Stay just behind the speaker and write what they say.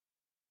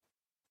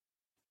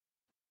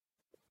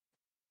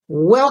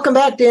Welcome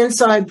back to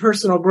Inside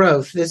Personal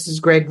Growth. This is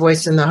Greg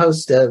Voisin, the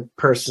host of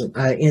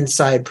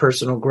Inside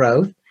Personal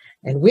Growth.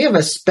 And we have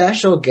a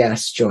special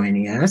guest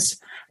joining us.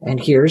 And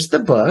here's the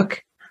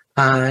book.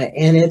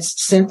 And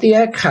it's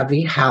Cynthia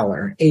Covey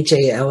Haller,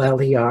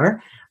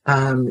 Haller.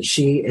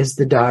 She is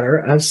the daughter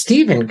of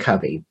Stephen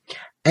Covey.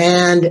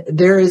 And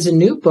there is a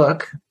new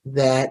book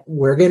that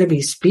we're going to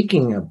be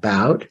speaking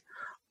about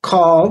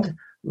called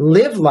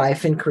Live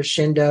Life in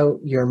Crescendo.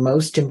 Your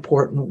most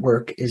important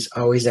work is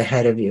always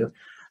ahead of you.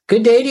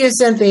 Good day to you,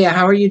 Cynthia.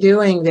 How are you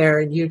doing there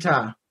in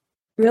Utah?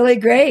 Really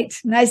great.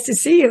 Nice to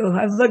see you.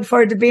 I've looked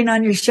forward to being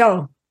on your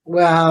show.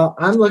 Well,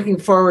 I'm looking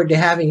forward to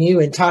having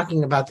you and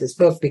talking about this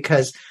book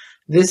because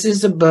this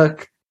is a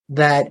book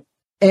that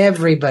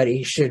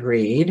everybody should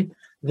read.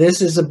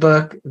 This is a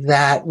book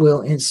that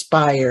will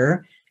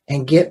inspire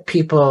and get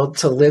people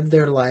to live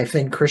their life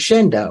in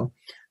crescendo,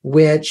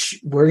 which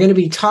we're going to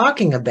be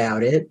talking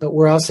about it, but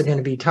we're also going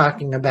to be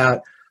talking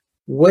about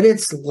what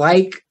it's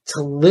like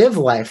to live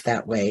life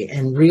that way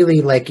and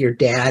really like your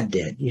dad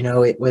did. You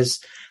know, it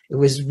was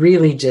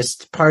really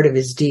just part of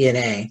his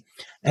DNA.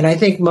 And I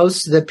think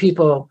most of the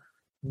people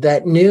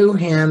that knew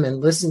him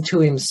and listened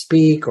to him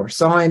speak or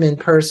saw him in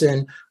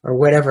person or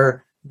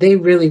whatever, they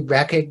really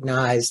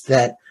recognized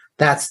that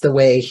that's the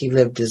way he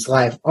lived his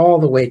life all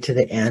the way to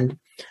the end.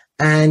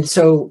 And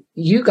so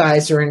you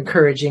guys are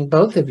encouraging,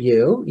 both of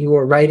you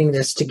were writing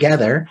this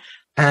together,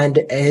 and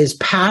his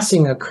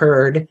passing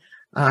occurred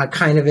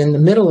kind of in the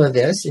middle of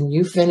this, and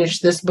you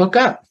finished this book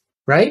up,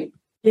 right?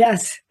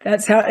 Yes,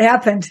 that's how it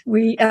happened.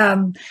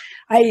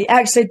 I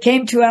actually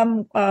came to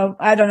him,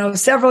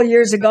 several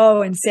years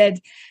ago and said,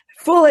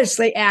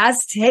 foolishly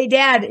asked, "Hey,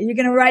 Dad, are you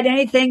going to write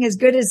anything as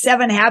good as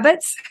 7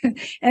 Habits?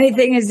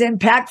 Anything as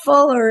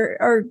impactful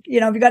or,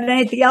 have you got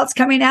anything else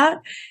coming out?"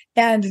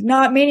 And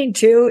not meaning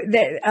to,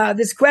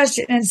 this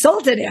question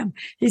insulted him.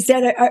 He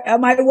said,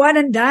 "Am I one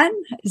and done?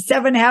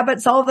 7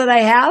 Habits, all that I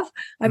have?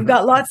 I've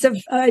got lots of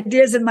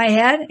ideas in my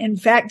head. In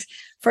fact,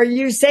 for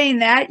you saying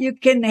that, you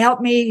can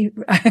help me."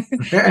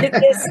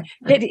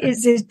 It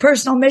is his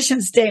personal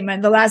mission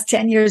statement, the last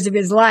 10 years of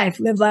his life,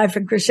 live life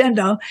in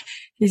crescendo.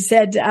 He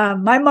said,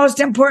 "My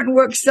most important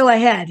work's still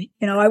ahead.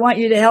 I want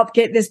you to help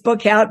get this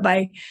book out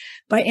by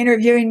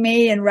interviewing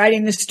me and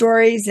writing the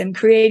stories and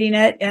creating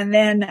it. And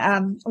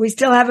then, we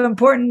still have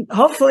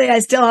hopefully I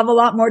still have a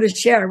lot more to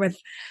share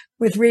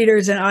with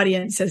readers and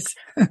audiences."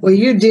 Well,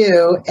 you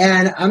do.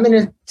 And I'm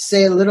going to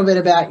say a little bit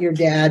about your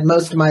dad.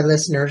 Most of my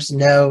listeners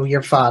know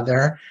your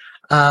father.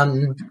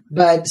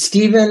 But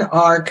Stephen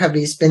R.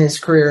 Covey spent his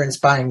career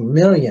inspiring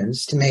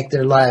millions to make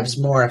their lives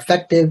more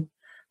effective,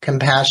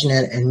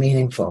 compassionate, and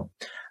meaningful.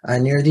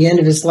 Near the end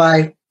of his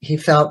life, he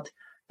felt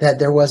that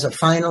there was a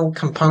final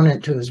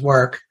component to his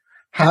work: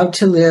 how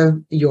to live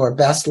your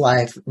best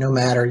life no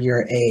matter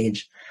your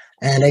age.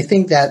 And I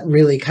think that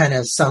really kind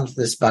of sums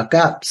this book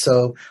up.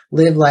 So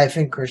Live Life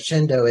in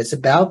Crescendo is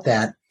about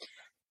that.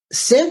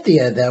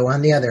 Cynthia, though,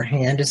 on the other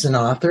hand, is an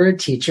author, a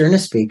teacher, and a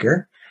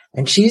speaker,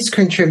 and she's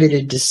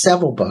contributed to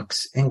several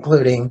books,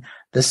 including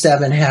The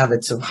 7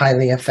 Habits of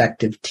Highly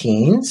Effective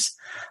Teens,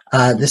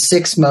 The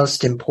 6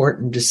 Most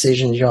Important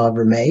Decisions You'll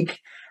Ever Make,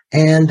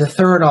 and The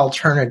Third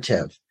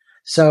Alternative.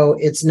 So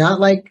it's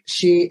not like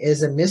she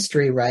is a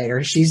mystery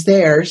writer. She's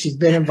there. She's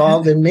been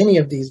involved in many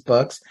of these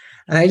books.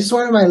 And I just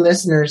wanted my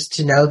listeners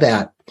to know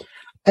that.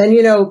 And,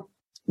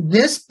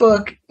 this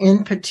book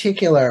in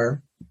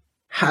particular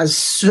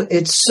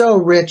it's so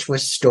rich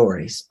with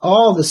stories.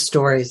 All the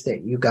stories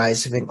that you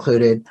guys have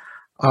included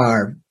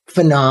are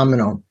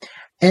phenomenal.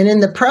 And in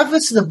the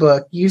preface of the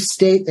book, you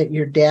state that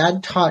your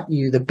dad taught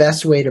you the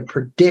best way to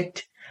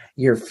predict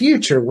your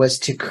future was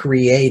to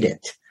create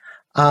it.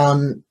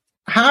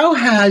 How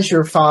has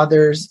your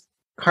father's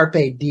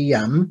Carpe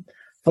Diem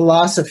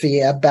philosophy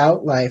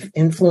about life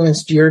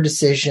influenced your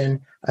decision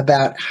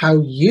about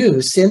how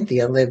you,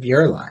 Cynthia, live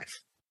your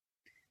life?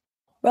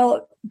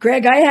 Well,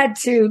 Greg, I had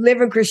to live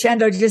in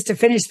crescendo just to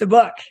finish the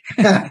book.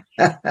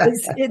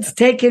 It's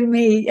taken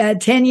me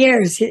 10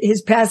 years.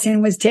 His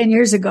passing was 10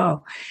 years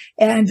ago.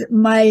 And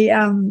he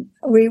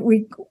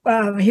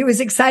was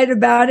excited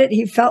about it.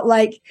 He felt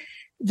like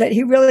that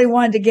he really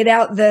wanted to get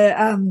out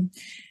the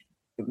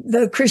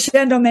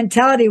crescendo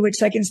mentality,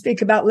 which I can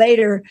speak about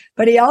later.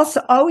 But he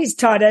also always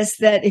taught us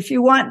that if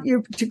you want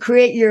to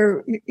create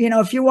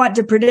if you want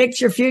to predict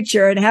your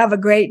future and have a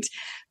great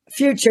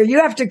future, you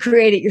have to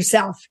create it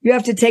yourself. You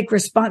have to take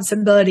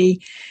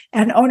responsibility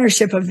and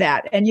ownership of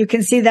that. And you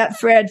can see that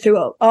thread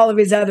through all of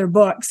his other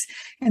books.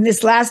 And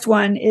this last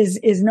one is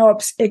no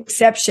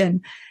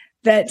exception,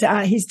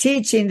 that he's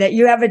teaching that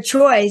you have a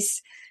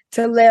choice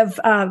to live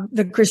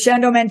the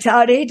crescendo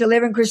mentality, to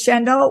live in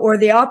crescendo, or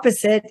the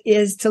opposite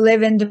is to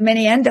live in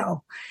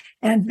diminuendo.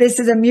 And this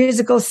is a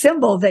musical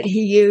symbol that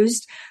he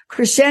used.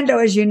 Crescendo,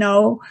 as you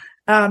know,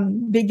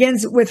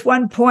 begins with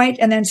one point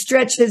and then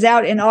stretches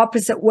out in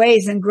opposite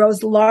ways and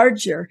grows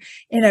larger.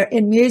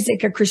 In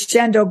music, a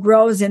crescendo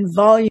grows in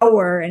volume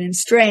and in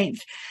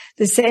strength.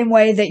 the same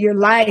way that your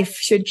life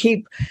should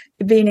keep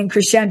being in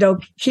crescendo,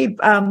 keep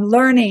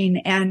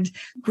learning and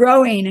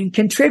growing and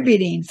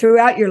contributing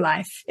throughout your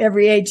life,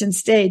 every age and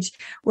stage,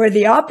 where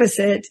the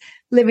opposite,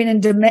 living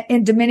in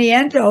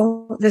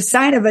diminuendo, the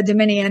sign of a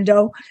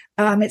diminuendo,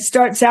 it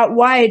starts out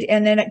wide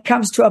and then it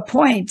comes to a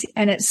point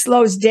and it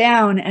slows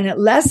down and it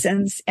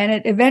lessens and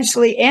it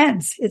eventually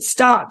ends. It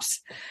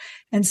stops.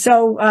 And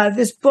so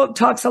this book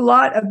talks a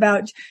lot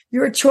about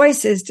your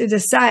choices to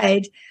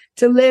decide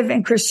to live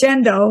in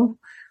crescendo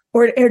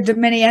or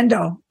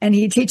diminuendo. And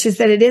he teaches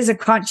that it is a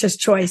conscious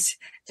choice,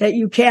 that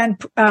you can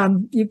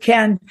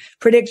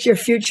predict your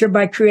future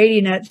by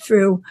creating it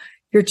through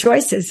your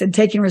choices and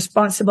taking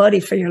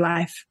responsibility for your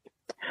life.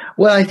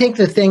 Well, I think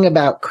the thing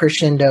about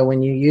crescendo,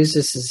 when you use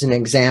this as an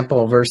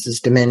example versus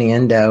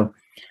diminuendo,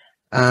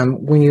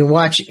 when you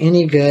watch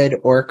any good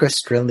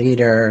orchestra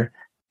leader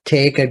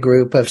take a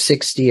group of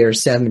 60 or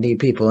 70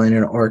 people in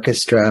an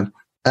orchestra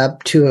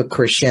up to a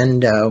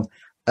crescendo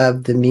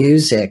of the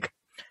music,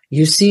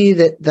 you see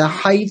that the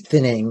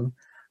heightening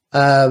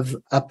of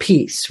a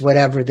piece,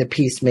 whatever the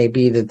piece may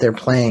be that they're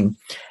playing.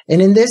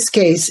 And in this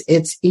case,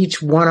 it's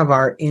each one of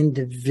our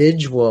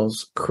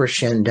individuals'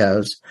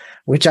 crescendos,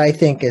 which I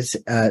think is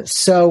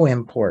so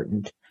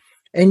important.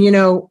 And,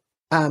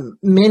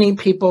 many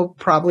people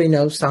probably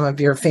know some of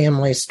your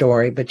family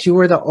story, but you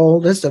were the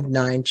oldest of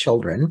 9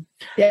 children.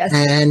 Yes.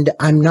 And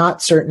I'm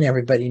not certain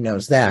everybody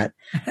knows that.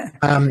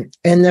 And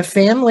the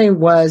family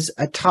was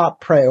a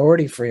top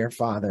priority for your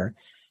father.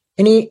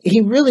 And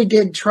he really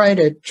did try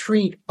to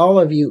treat all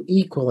of you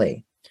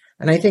equally.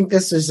 And I think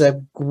this is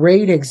a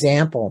great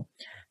example.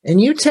 And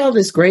you tell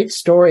this great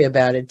story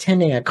about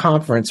attending a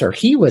conference, or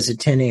he was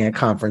attending a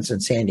conference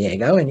in San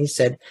Diego. And he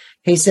said,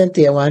 "Hey,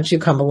 Cynthia, why don't you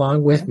come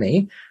along with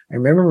me?" I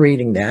remember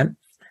reading that.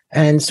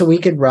 And so we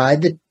could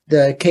ride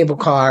the cable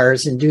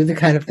cars and do the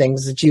kind of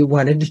things that you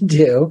wanted to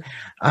do.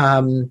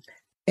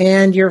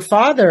 And your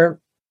father's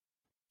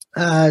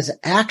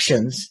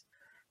actions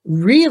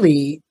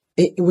really,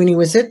 when he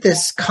was at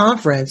this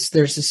conference,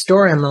 there's a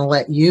story I'm going to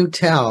let you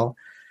tell,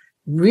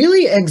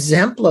 really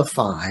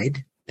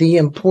exemplified the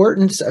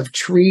importance of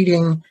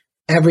treating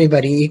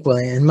everybody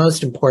equally, and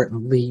most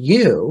importantly,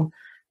 you,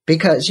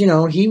 because,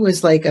 he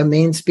was like a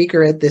main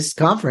speaker at this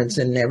conference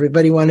and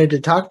everybody wanted to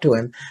talk to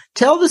him.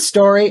 Tell the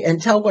story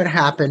and tell what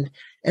happened,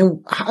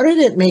 and how did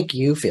it make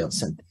you feel,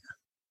 Cynthia?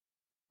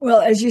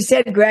 Well, as you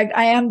said, Greg,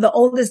 I am the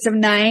oldest of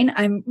 9.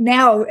 I'm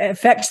now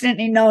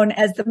affectionately known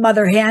as the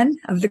mother hen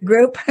of the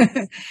group.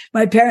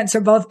 My parents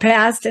are both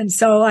passed. And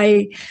so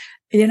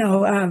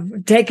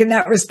taken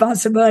that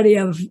responsibility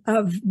of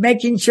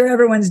making sure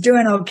everyone's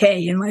doing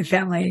okay in my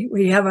family.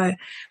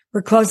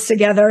 We're close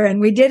together,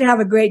 and we did have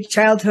a great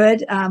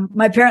childhood.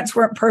 My parents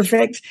weren't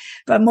perfect,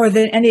 but more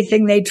than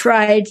anything, they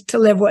tried to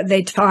live what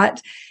they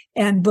taught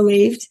and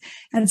believed.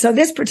 And so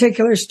this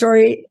particular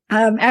story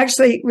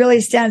actually really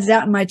stands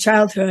out in my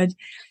childhood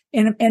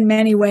in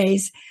many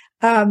ways.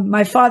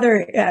 My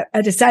father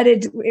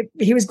decided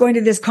he was going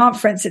to this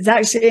conference. It's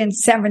actually in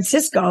San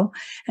Francisco.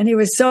 And he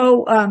was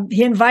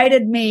he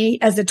invited me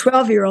as a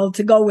 12-year-old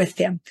to go with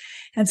him.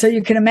 And so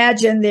you can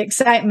imagine the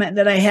excitement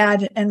that I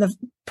had. And the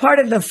part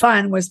of the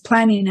fun was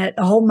planning it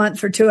a whole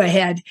month or 2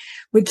 ahead.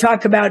 We'd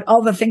talk about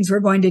all the things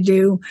we're going to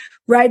do,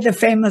 ride the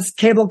famous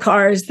cable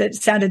cars that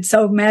sounded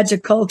so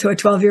magical to a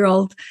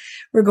 12-year-old.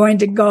 We're going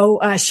to go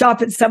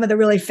shop at some of the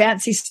really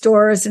fancy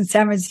stores in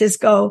San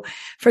Francisco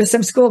for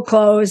some school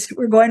clothes.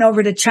 We're going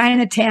over to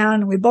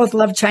Chinatown. We both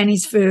love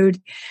Chinese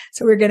food.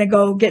 So we're going to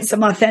go get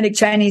some authentic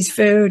Chinese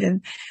food,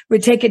 and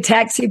we'd take a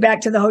taxi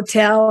back to the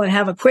hotel and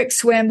have a quick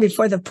swim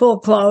before the pool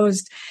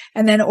closed,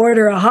 and then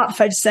order a hot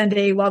fudge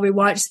sundae while we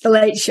watched The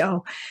Late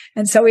Show.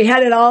 And so we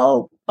had it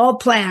all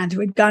planned.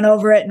 We'd gone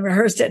over it and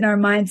rehearsed it in our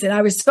minds, and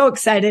I was so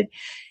excited.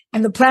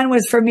 And the plan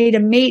was for me to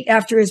meet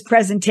after his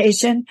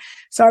presentation.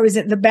 So I was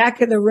at the back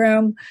of the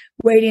room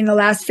waiting the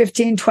last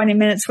 15, 20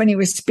 minutes when he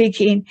was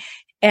speaking.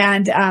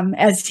 And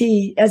as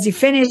he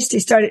finished,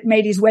 he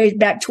made his way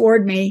back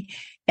toward me.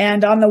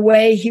 And on the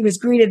way, he was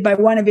greeted by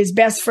one of his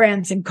best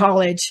friends in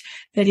college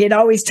that he had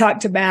always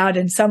talked about,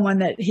 and someone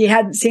that he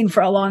hadn't seen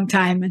for a long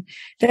time. And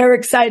they were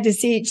excited to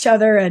see each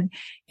other and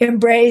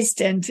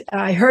embraced. And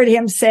I heard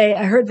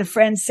the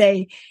friend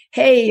say,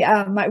 "Hey,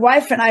 my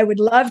wife and I would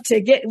love to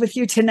get with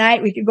you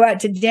tonight. We could go out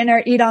to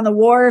dinner, eat on the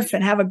wharf,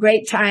 and have a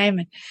great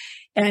time."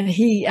 And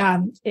he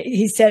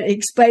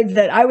explained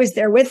that I was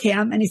there with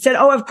him. And he said,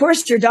 "Oh, of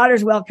course, your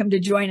daughter's welcome to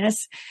join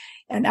us."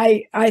 And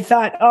I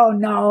thought, oh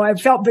no, I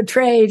felt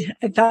betrayed.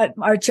 I thought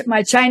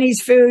my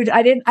Chinese food,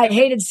 I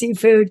hated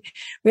seafood.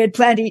 We had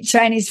planned to eat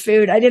Chinese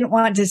food. I didn't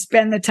want to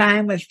spend the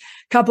time with a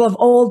couple of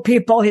old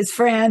people, his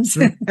friends.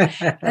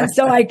 And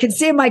so I could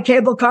see my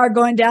cable car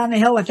going down the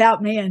hill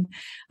without me. And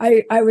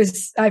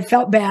I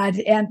felt bad.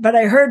 But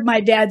I heard my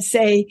dad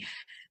say,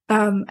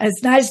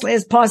 as nicely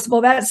as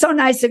possible, "That's so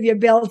nice of you,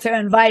 Bill, to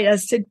invite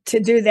us to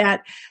do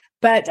that.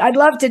 But I'd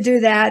love to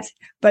do that,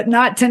 but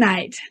not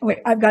tonight.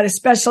 I've got a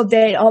special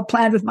date all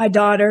planned with my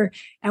daughter,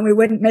 and we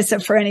wouldn't miss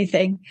it for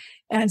anything."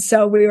 And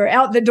so we were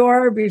out the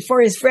door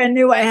before his friend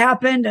knew what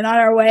happened and on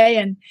our way.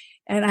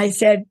 And I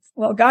said,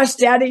 well, gosh,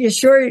 Daddy, you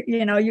sure,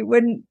 you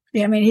wouldn't,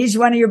 he's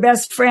one of your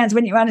best friends.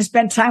 Wouldn't you want to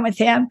spend time with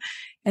him?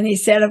 And he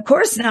said, of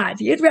course not.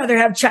 You'd rather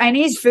have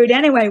Chinese food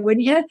anyway,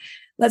 wouldn't you?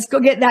 Let's go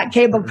get that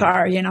cable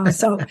car,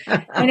 So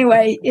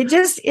anyway, it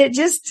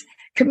just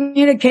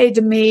communicated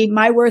to me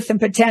my worth and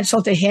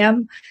potential to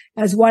him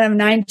as one of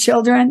 9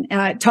 children.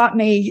 It taught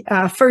me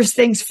first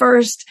things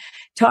first,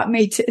 taught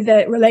me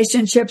that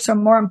relationships are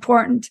more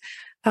important.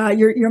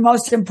 Your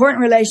most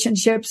important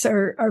relationships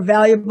are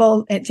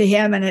valuable to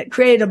him. And it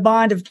created a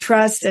bond of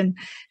trust and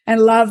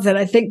love that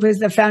I think was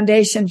the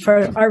foundation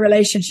for our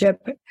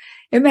relationship.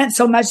 It meant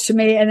so much to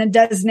me, and it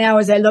does now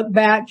as I look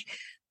back.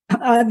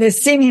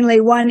 There's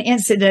seemingly one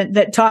incident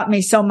that taught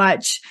me so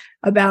much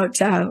about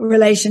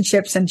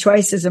relationships and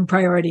choices and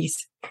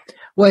priorities.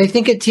 Well, I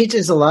think it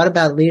teaches a lot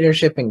about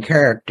leadership and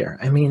character.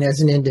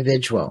 As an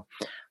individual,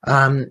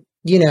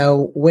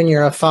 when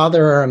you're a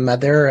father or a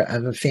mother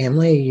of a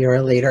family, you're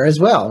a leader as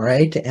well,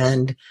 right?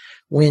 And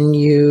when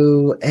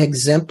you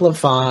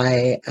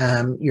exemplify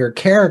your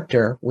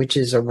character, which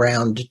is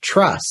around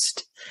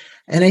trust.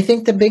 And I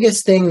think the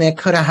biggest thing that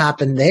could have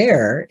happened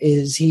there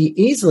is he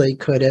easily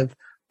could have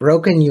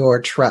broken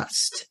your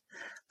trust.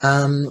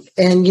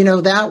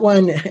 That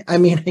one,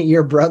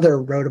 your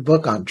brother wrote a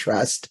book on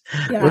trust,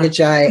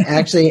 which I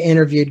actually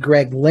interviewed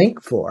Greg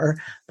Link for,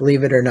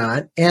 believe it or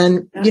not.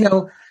 And,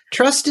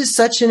 trust is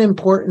such an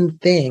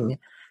important thing.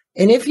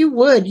 And if you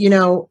would,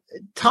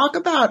 talk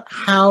about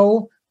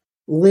how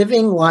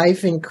living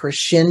life in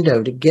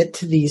crescendo to get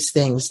to these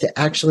things, to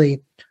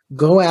actually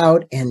go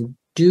out and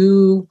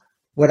do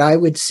what I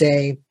would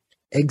say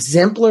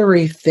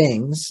exemplary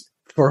things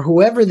for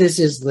whoever this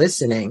is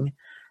listening,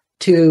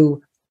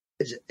 to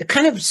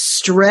kind of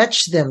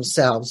stretch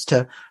themselves,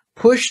 to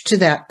push to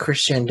that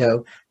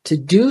crescendo, to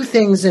do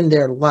things in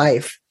their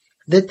life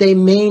that they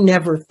may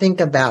never think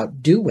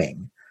about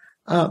doing.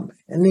 And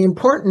the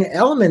important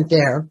element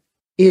there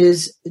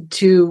is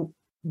to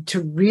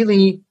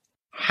really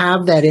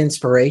have that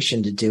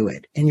inspiration to do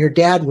it. And your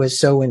dad was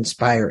so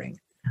inspiring,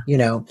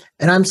 and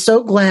I'm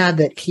so glad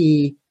that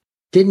he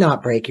did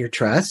not break your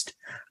trust.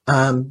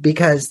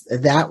 Because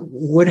that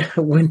would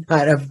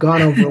not have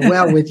gone over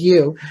well with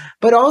you.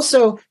 But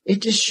also,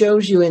 it just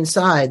shows you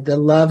inside the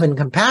love and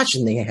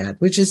compassion they had,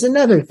 which is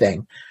another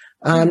thing.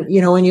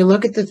 When you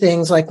look at the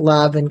things like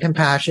love and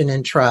compassion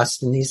and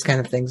trust and these kind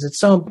of things, it's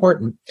so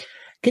important.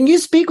 Can you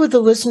speak with the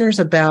listeners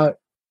about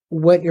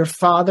what your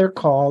father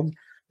called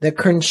the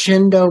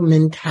crescendo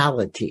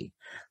mentality?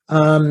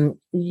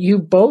 You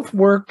both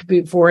worked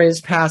before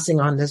his passing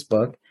on this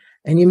book,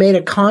 and you made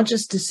a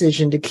conscious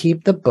decision to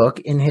keep the book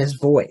in his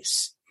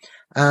voice.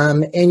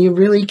 And you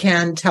really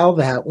can tell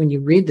that when you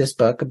read this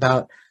book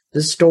about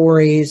the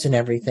stories and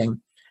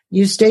everything.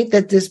 You state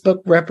that this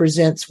book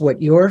represents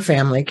what your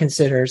family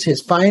considers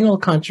his final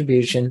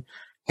contribution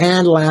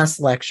and last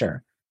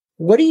lecture.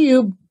 What do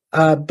you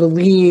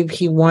believe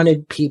he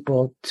wanted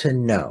people to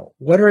know?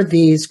 What are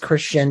these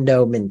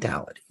crescendo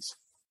mentalities?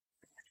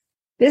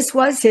 This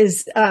was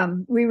his,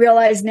 we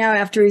realize now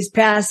after he's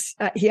passed,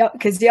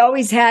 because he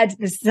always had,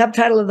 the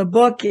subtitle of the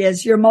book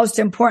is, your most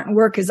important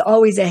work is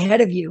always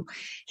ahead of you.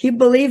 He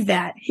believed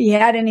that. He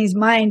had in his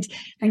mind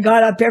and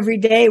got up every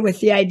day with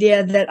the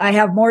idea that I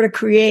have more to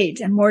create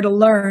and more to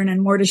learn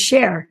and more to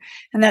share.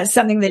 And that's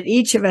something that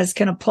each of us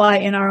can apply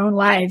in our own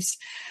lives.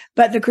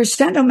 But the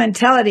crescendo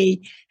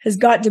mentality has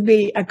got to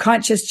be a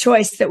conscious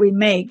choice that we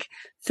make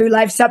through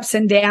life's ups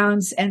and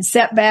downs and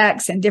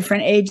setbacks and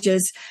different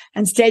ages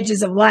and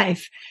stages of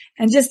life.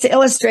 And just to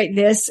illustrate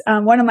this,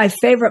 one of my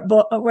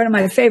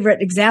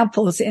favorite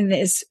examples in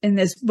this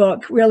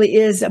book really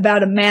is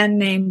about a man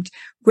named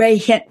Ray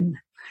Hinton.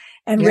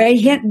 And Ray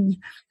Hinton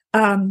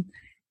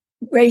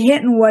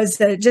was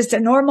just a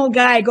normal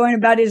guy going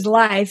about his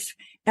life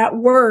at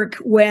work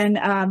when,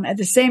 at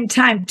the same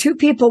time, 2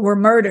 people were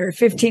murdered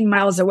 15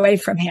 miles away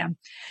from him.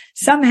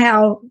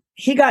 Somehow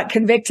he got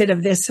convicted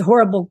of this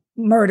horrible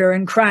murder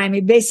and crime.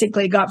 He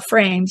basically got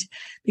framed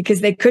because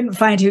they couldn't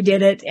find who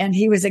did it. And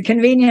he was a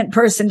convenient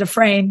person to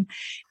frame.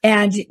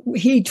 And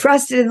he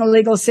trusted in the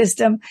legal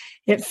system.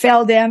 It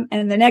failed him.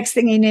 And the next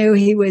thing he knew,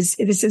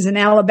 this is in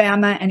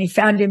Alabama, and he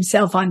found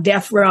himself on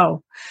death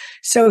row.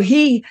 So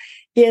he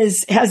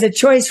has a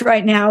choice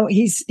right now.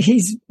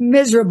 He's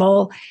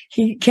miserable.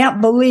 He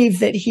can't believe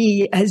that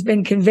he has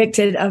been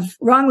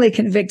wrongly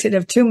convicted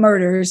of 2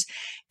 murders.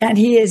 And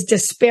he is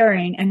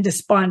despairing and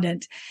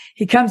despondent.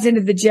 He comes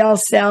into the jail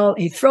cell.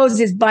 He throws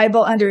his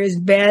Bible under his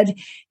bed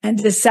and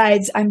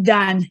decides, I'm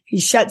done. He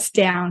shuts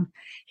down.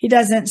 He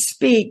doesn't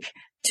speak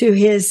to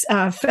his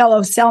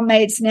fellow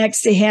cellmates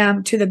next to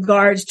him, to the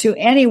guards, to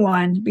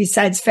anyone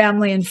besides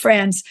family and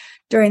friends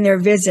during their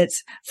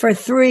visits for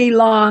 3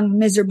 long,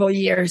 miserable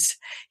years.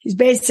 He's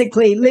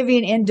basically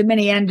living in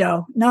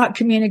diminuendo, not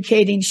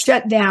communicating,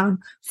 shut down,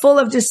 full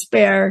of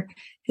despair.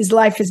 His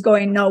life is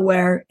going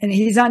nowhere, and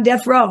he's on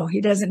death row.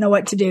 He doesn't know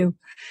what to do.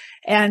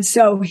 And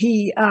so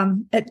he,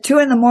 at 2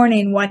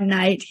 a.m. one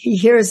night, he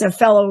hears a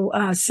fellow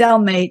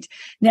cellmate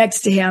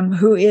next to him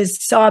who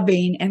is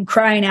sobbing and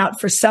crying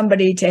out for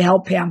somebody to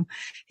help him.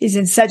 He's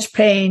in such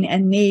pain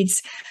and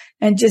needs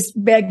and just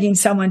begging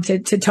someone to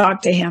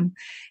talk to him.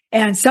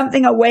 And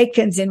something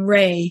awakens in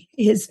Ray.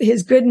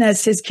 His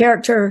goodness, his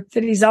character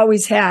that he's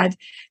always had,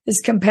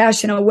 this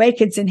compassion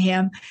awakens in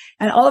him.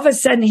 And all of a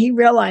sudden he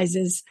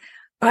realizes,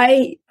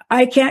 I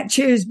can't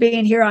choose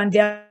being here on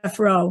death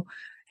row.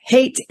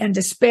 Hate and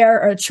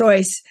despair are a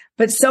choice,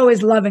 but so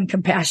is love and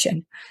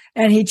compassion.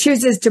 And he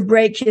chooses to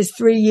break his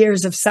 3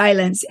 years of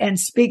silence and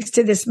speaks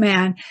to this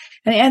man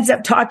and ends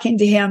up talking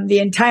to him the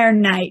entire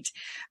night.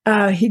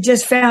 He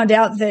just found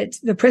out that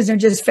the prisoner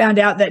just found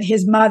out that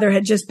his mother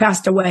had just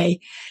passed away.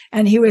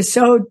 And he was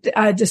so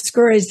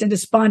discouraged and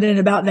despondent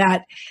about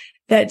that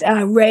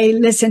Ray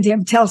listened to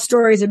him tell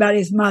stories about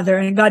his mother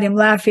and got him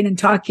laughing and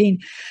talking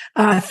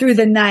through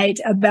the night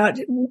about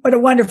what a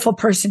wonderful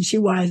person she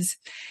was.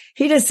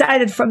 He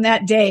decided from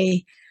that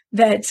day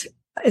that,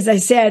 as I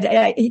said,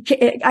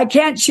 I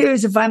can't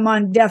choose if I'm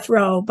on death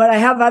row, but I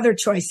have other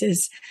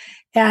choices,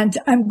 and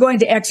I'm going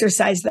to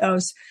exercise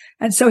those.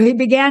 And so he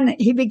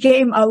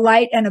became a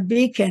light and a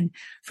beacon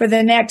for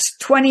the next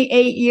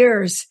 28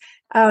 years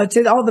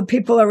to all the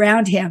people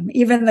around him,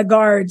 even the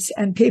guards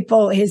and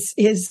people,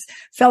 his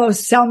fellow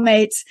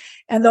cellmates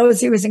and those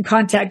he was in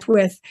contact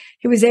with.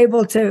 He was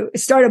able to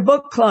start a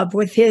book club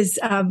with his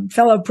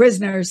fellow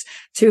prisoners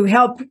to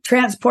help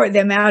transport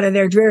them out of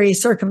their dreary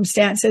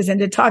circumstances and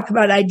to talk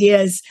about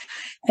ideas.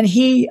 And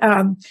he,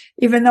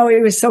 even though he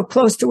was so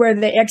close to where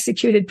they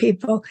executed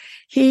people,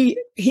 he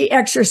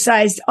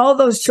exercised all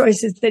those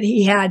choices that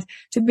he had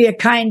to be a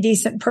kind,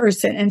 decent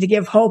person and to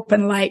give hope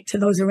and light to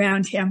those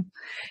around him.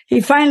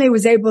 He finally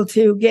was able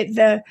to get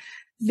the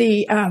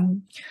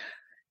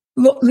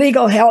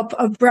legal help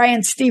of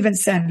Brian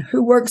Stevenson,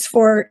 who works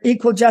for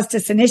Equal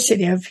Justice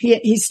Initiative.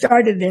 He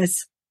started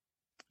this.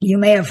 You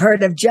may have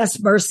heard of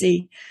Just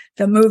Mercy,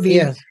 the movie.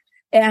 Yes.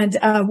 And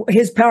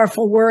his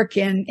powerful work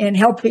in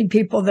helping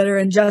people that are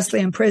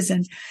unjustly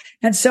imprisoned.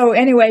 And so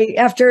anyway,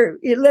 after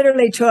it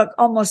literally took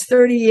almost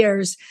 30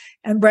 years,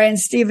 and Brian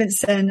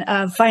Stevenson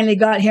finally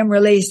got him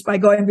released by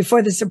going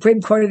before the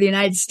Supreme Court of the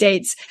United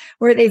States,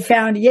 where they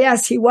found,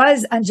 yes, he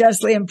was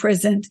unjustly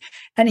imprisoned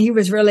and he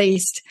was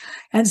released.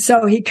 And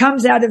so he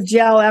comes out of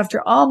jail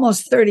after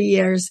almost 30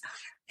 years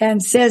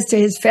and says to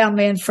his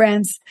family and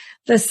friends,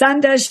 "The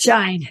sun does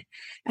shine."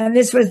 And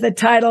this was the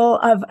title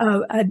of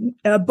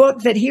a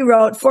book that he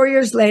wrote 4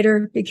 years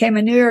later, became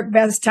a New York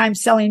Best Time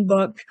selling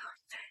book.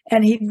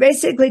 And he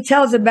basically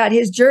tells about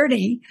his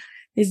journey.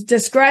 He's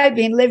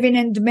describing living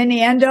in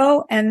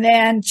diminuendo and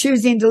then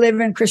choosing to live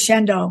in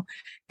crescendo,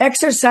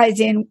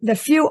 exercising the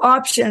few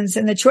options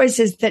and the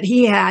choices that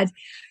he had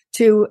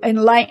to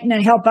enlighten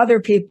and help other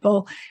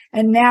people.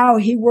 And now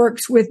he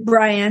works with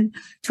Brian,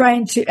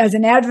 trying to, as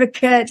an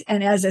advocate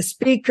and as a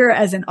speaker,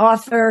 as an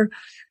author.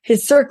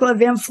 His circle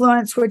of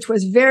influence, which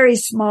was very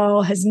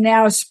small, has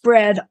now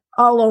spread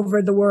all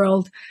over the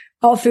world,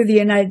 all through the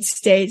United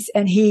States.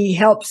 And he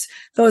helps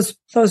those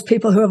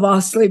people who have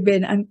also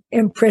been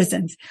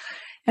imprisoned.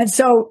 And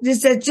so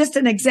this is just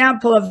an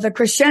example of the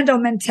crescendo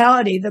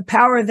mentality, the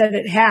power that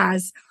it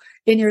has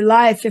in your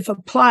life if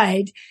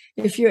applied,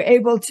 if you're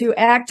able to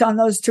act on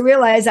those, to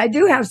realize I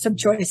do have some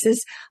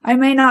choices. I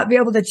may not be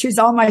able to choose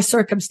all my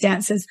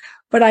circumstances,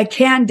 but I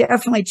can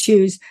definitely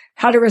choose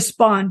how to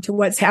respond to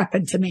what's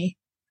happened to me.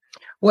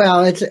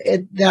 Well,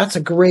 that's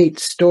a great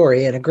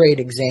story and a great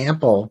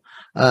example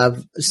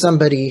of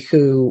somebody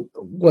who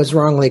was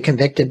wrongly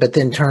convicted, but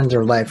then turned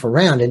their life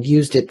around and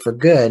used it for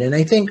good. And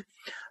I think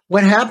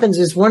what happens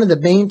is one of the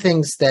main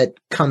things that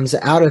comes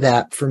out of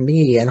that for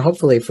me, and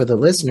hopefully for the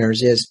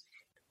listeners, is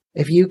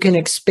if you can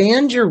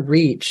expand your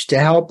reach to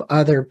help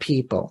other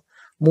people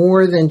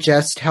more than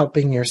just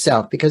helping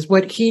yourself. Because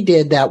what he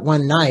did that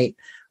one night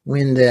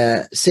when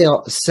the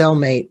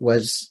cellmate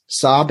was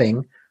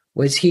sobbing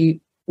was he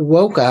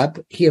woke up,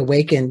 he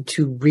awakened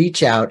to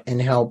reach out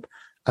and help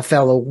a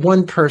fellow,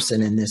 one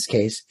person in this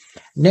case.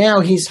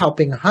 Now he's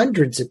helping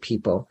hundreds of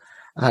people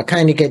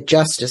kind of get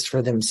justice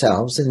for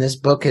themselves. And this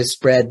book has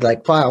spread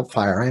like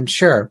wildfire, I'm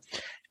sure.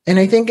 And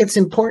I think it's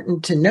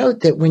important to note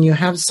that when you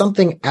have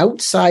something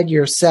outside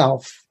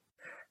yourself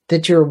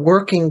that you're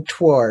working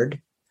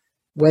toward,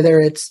 whether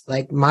it's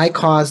like my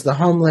cause, the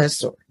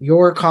homeless, or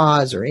your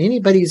cause, or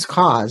anybody's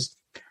cause,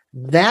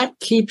 that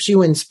keeps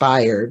you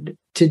inspired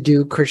to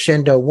do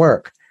crescendo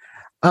work.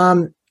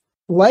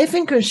 Life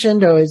in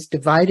Crescendo is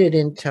divided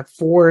into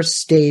 4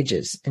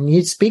 stages, and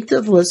you speak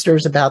to the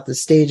listeners about the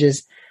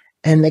stages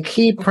and the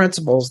key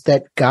principles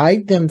that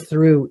guide them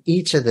through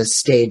each of the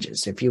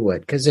stages, if you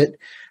would, because the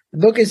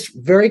book is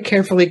very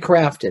carefully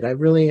crafted. I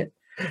really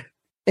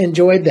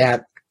enjoyed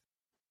that.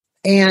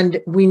 And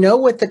we know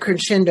what the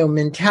crescendo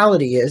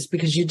mentality is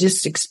because you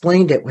just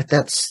explained it with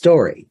that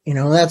story. You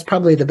know, that's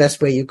probably the best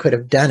way you could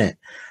have done it.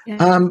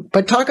 Yeah.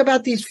 But talk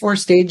about these 4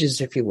 stages,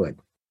 if you would.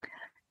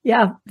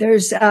 Yeah,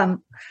 there's,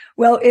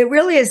 well, it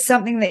really is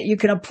something that you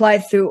can apply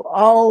through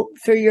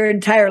your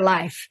entire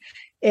life.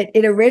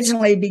 It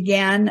originally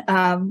began,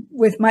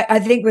 with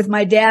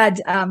my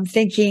dad,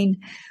 thinking,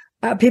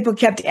 people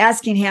kept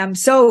asking him,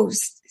 so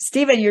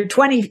Stephen, you're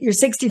 20, you're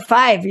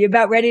 65. Are you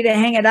about ready to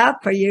hang it up?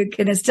 Are you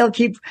going to still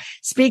keep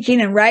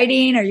speaking and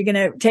writing? Are you going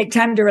to take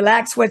time to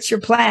relax? What's your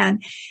plan?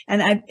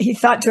 And he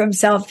thought to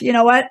himself, you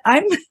know what?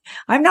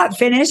 I'm not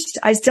finished.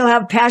 I still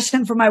have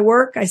passion for my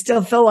work. I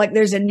still feel like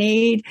there's a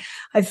need.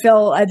 I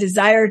feel a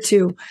desire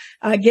to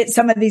get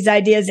some of these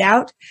ideas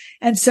out.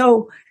 And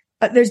so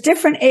there's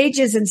different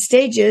ages and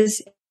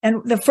stages.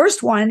 And the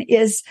first one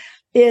is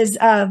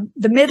the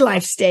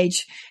midlife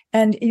stage.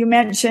 And you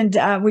mentioned,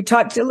 we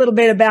talked a little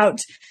bit about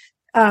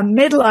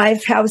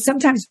midlife, how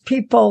sometimes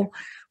people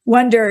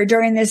wonder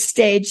during this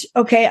stage,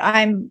 okay,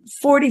 I'm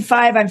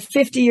 45, I'm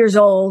 50 years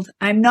old.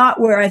 I'm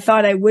not where I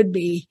thought I would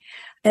be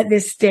at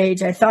this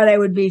stage. I thought I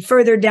would be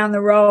further down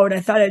the road. I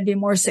thought I'd be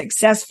more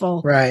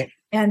successful. Right.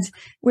 And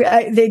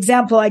the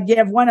example I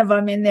give, one of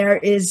them in there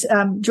is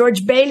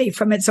George Bailey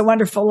from It's a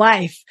Wonderful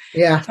Life.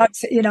 Yeah,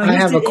 talks, I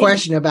have a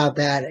question about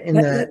that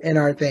in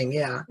our thing.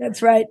 Yeah,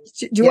 that's right.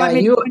 Do you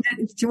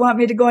want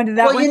me to go into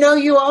that? Well,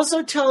 you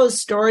also tell a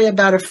story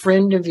about a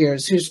friend of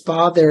yours whose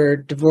father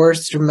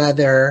divorced her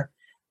mother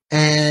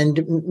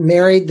and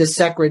married the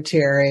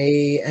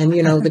secretary, and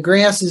the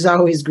grass is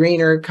always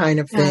greener kind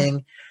of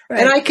thing. Right.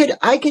 And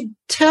I could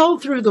tell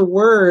through the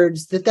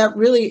words that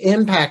really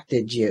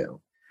impacted you.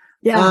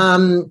 Yeah.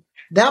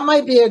 That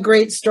might be a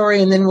great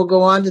story. And then we'll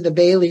go on to the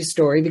Bailey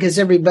story, because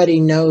everybody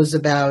knows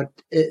about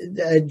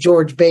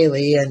George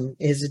Bailey and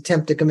his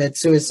attempt to commit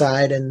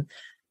suicide and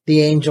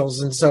the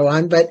angels and so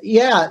on. But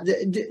yeah,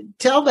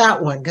 tell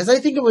that one, because I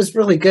think it was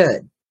really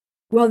good.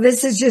 Well,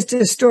 this is just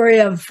a story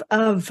of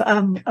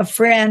a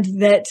friend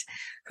that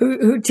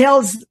who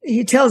tells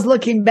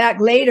looking back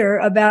later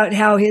about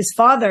how his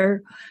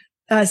father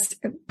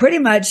pretty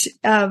much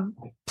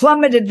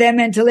plummeted them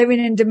into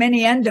living in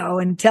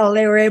diminuendo until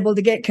they were able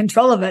to get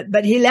control of it.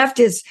 But he left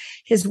his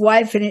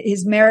wife and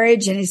his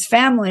marriage and his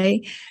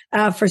family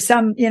for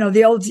some,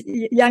 the old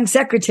young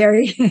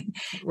secretary,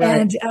 right.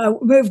 And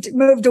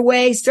moved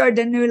away, started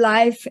a new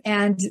life,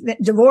 and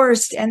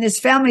divorced. And this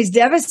family's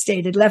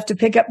devastated, left to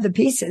pick up the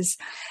pieces.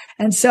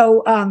 And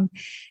so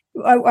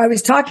I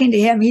was talking to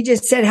him. He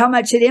just said how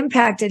much it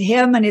impacted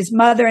him and his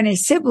mother and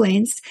his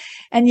siblings.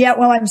 And yet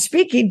while I'm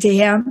speaking to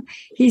him,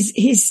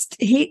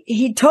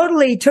 he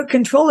totally took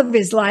control of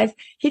his life.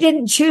 He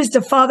didn't choose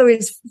to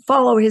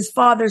follow his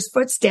father's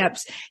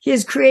footsteps.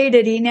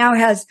 He now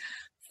has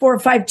 4 or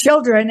 5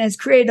 children, has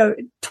created a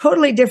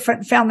totally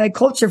different family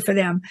culture for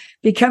them,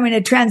 becoming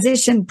a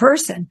transition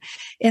person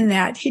in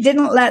that. He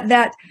didn't let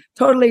that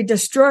totally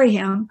destroy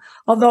him,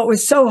 although it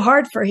was so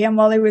hard for him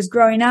while he was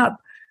growing up.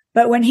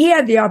 But when he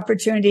had the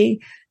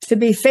opportunity to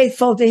be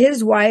faithful to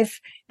his wife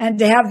and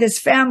to have this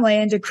family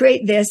and to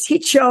create this, he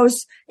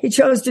chose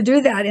to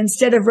do that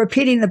instead of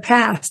repeating the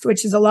past,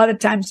 which is a lot of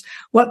times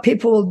what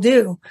people will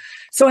do.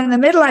 So in the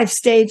midlife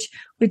stage,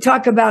 we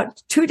talk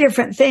about 2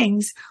 different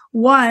things.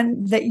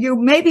 One, that you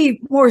may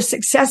be more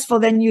successful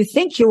than you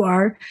think you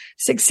are.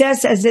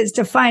 Success as it's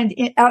defined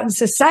out in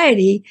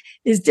society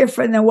is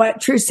different than what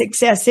true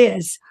success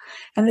is.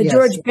 And the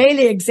George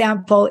Bailey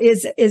example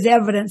is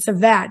evidence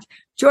of that.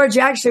 George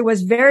actually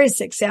was very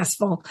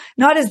successful,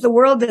 not as the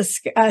world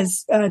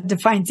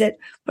defines it,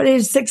 but he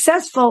was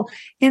successful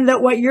in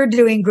that what you're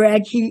doing,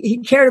 Greg. He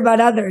cared about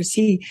others.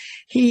 He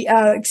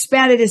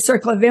expanded his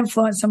circle of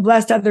influence and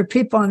blessed other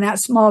people in that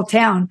small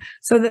town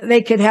so that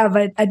they could have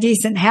a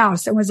decent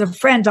house, and was a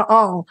friend to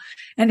all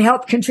and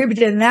helped contribute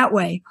in that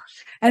way.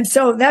 And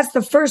so that's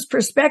the first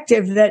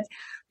perspective, that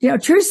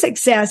true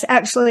success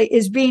actually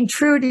is being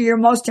true to your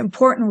most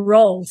important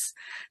roles.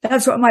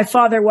 That's what my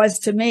father was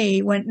to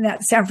me when in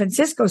that San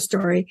Francisco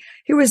story.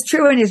 He was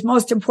true in his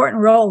most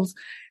important roles,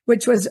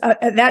 which was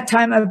at that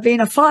time of being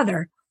a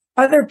father.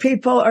 Other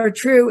people are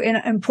true in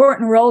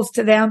important roles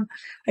to them.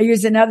 I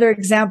use another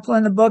example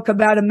in the book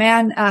about a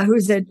man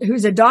who's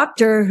a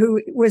doctor who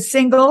was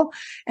single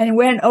and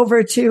went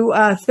over to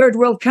a third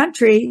world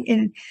country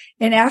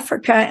in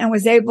Africa and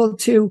was able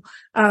to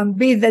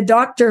be the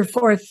doctor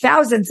for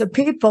thousands of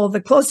people, the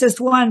closest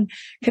one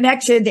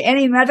connection to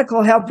any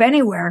medical help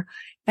anywhere.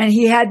 And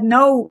he had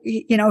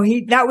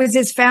that was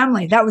his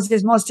family. That was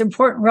his most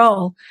important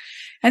role.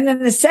 And then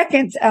the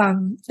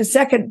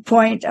second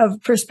point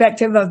of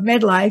perspective of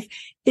midlife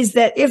is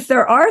that if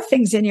there are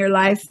things in your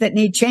life that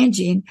need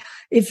changing,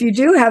 if you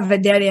do have a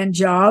dead end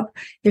job,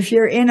 if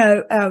you're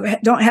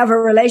don't have a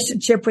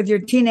relationship with your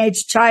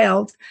teenage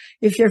child,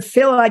 if you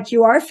feel like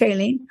you are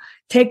failing,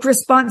 take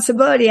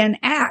responsibility and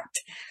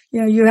act.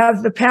 You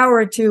have the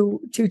power to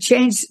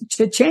change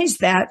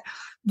that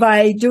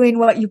by doing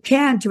what you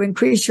can to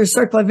increase your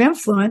circle of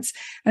influence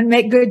and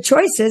make good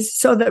choices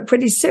so that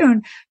pretty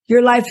soon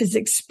your life is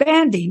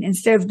expanding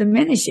instead of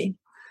diminishing.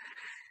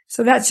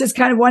 So that's just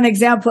kind of one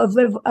example of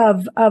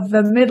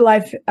the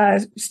midlife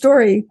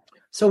story.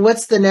 So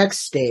what's the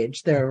next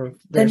stage? There's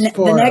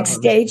 4 the next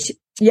stage,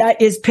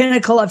 is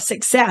pinnacle of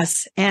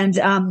success. And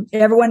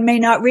everyone may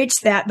not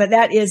reach that, but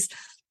that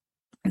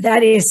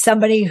is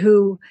somebody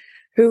who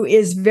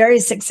is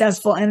very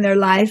successful in their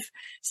life,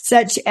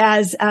 such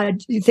as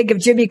you think of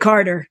Jimmy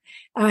Carter.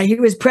 He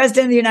was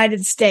president of the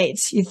United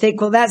States. You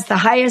think, well, that's the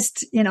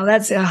highest,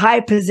 that's a high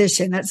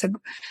position. That's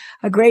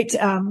a great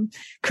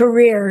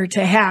career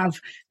to have,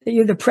 that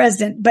you're the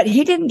president. But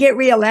he didn't get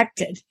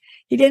reelected.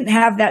 He didn't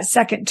have that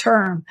second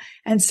term.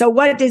 And so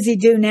what does he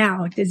do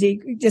now? Does he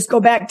just go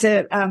back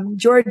to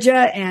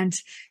Georgia and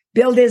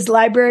build his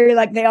library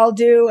like they all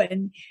do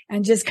and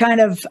just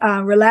kind of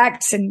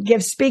relax and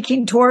give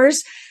speaking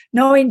tours?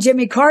 Knowing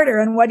Jimmy Carter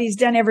and what he's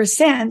done ever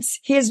since,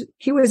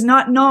 he was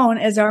not known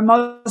as our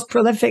most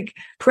prolific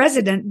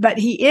president, but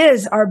he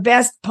is our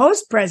best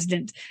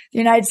post-president the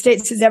United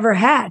States has ever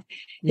had.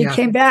 He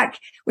came back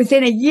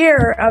within a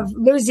year of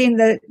losing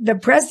the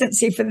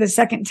presidency for the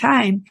second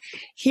time.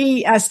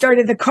 He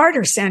started the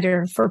Carter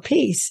Center for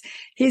Peace.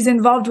 He's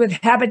involved with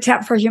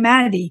Habitat for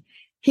Humanity.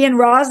 He and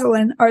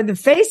Rosalind are the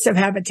face of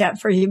Habitat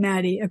for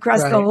Humanity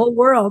across the whole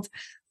world.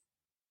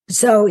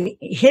 So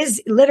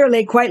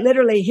quite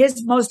literally,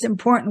 his most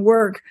important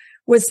work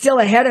was still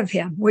ahead of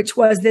him, which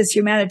was this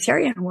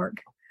humanitarian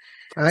work.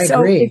 I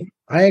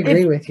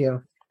agree with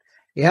you.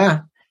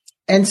 Yeah.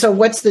 And so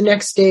what's the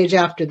next stage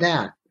after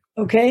that?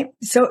 Okay.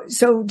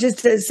 So just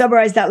to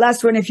summarize that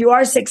last one, if you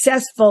are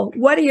successful,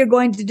 what are you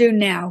going to do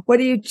now? What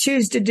do you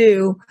choose to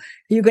do?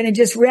 Are you going to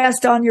just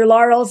rest on your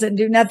laurels and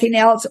do nothing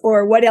else,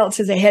 or what else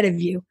is ahead of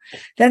you?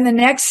 Then the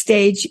next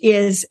stage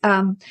is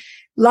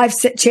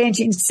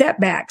life-changing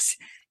setbacks.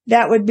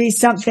 That would be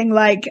something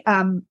like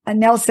a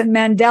Nelson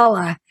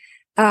Mandela,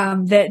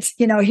 that,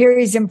 here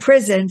he's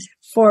imprisoned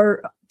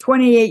for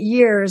 28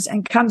 years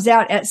and comes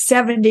out at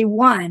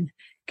 71.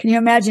 Can you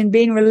imagine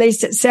being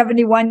released at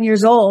 71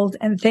 years old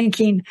and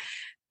thinking,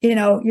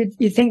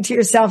 you think to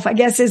yourself, I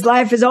guess his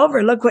life is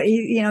over. Look what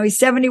he's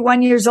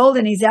 71 years old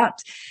and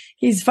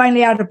he's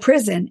finally out of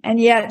prison. And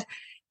yet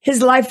his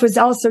life was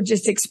also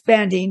just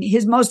expanding.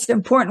 His most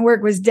important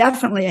work was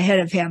definitely ahead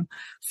of him.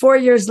 4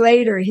 years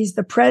later, he's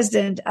the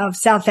president of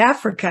South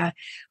Africa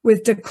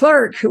with de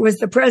Klerk, who was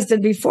the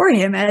president before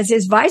him, as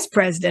his vice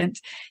president.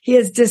 He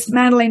is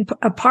dismantling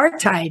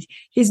apartheid.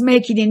 He's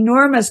making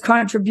enormous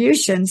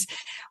contributions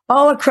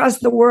all across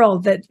the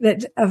world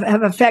that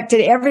have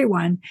affected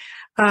everyone,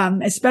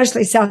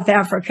 especially South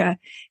Africa.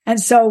 And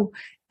so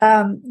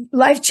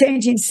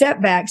life-changing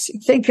setbacks.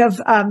 Think of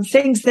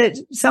things that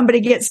somebody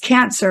gets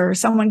cancer,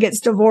 someone gets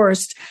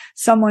divorced,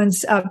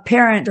 someone's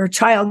parent or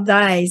child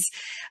dies,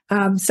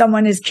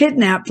 someone is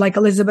kidnapped, like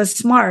Elizabeth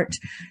Smart.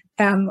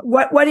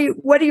 What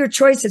are your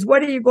choices?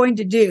 What are you going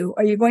to do?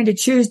 Are you going to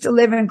choose to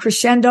live in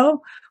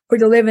crescendo or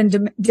to live in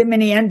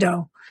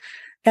diminuendo?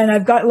 And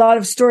I've got a lot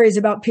of stories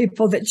about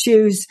people that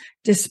choose,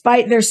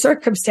 despite their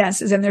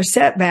circumstances and their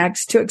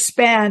setbacks, to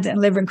expand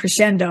and live in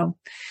crescendo.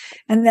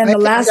 And then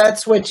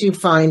that's what you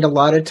find a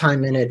lot of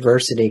time in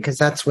adversity, because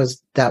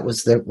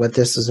what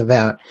this is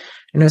about.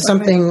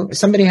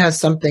 Somebody has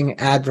something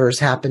adverse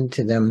happen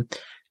to them,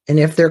 and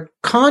if their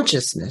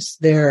consciousness,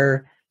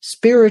 their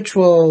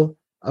spiritual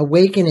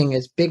awakening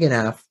is big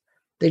enough,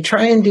 they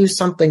try and do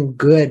something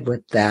good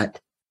with that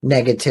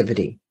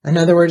negativity. In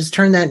other words,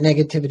 turn that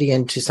negativity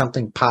into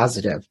something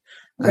positive,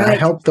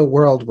 help the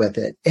world with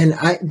it. And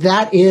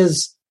that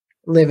is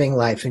living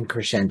life in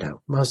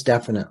crescendo, most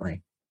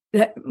definitely.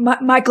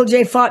 Michael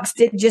J. Fox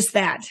did just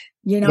that.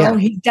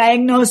 He's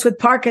diagnosed with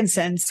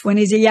Parkinson's when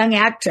he's a young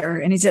actor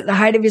and he's at the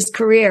height of his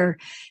career.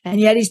 And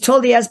yet he's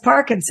told he has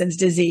Parkinson's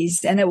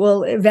disease and it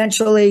will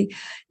eventually,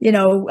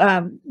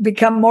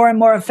 become more and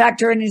more a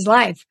factor in his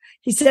life.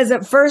 He says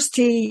at first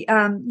he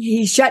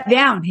shut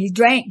down. He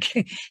drank.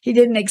 He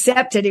didn't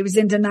accept it. He was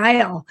in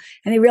denial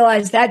and he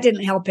realized that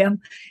didn't help him.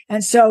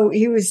 And so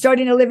he was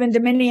starting to live in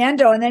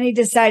diminuendo. And then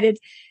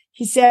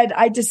he said,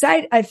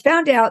 I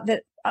found out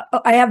that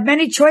I have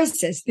many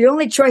choices. The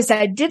only choice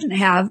I didn't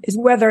have is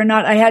whether or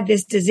not I had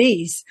this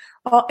disease.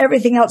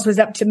 Everything else was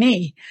up to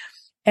me.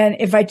 And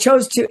if I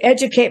chose to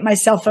educate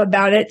myself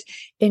about it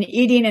in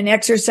eating and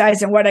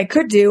exercise and what I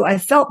could do, I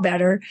felt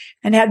better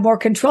and had more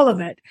control of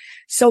it.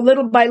 So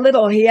little by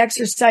little, he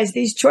exercised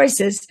these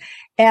choices.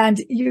 And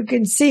you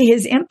can see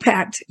his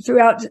impact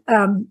throughout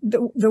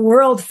the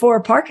world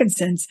for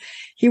Parkinson's.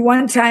 He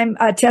one time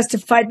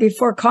testified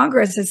before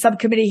Congress, a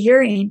subcommittee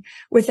hearing,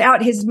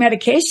 without his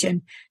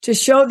medication to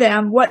show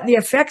them what the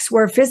effects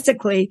were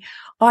physically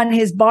on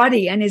his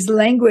body and his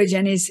language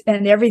and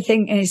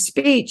everything in his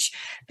speech,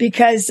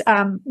 because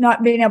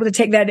not being able to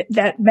take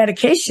that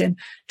medication,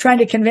 trying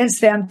to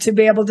convince them to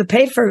be able to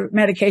pay for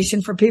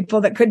medication for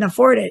people that couldn't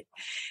afford it.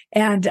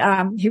 And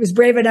he was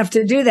brave enough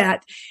to do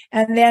that.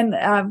 And then,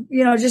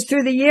 just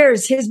through the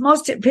years,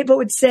 people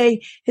would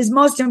say his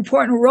most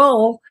important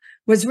role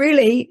was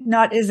really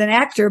not as an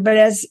actor, but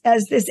as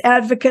this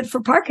advocate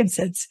for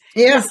Parkinson's.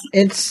 Yeah,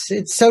 it's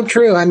so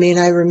true. I mean,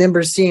 I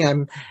remember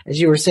seeing, as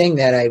you were saying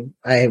that,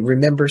 I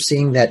remember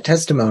seeing that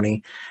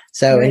testimony.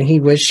 So, right. And he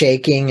was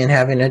shaking and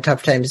having a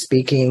tough time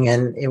speaking,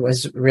 and it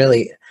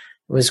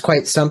was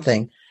quite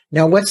something.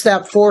 Now, what's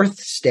that fourth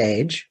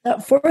stage?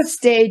 That fourth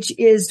stage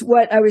is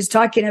what I was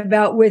talking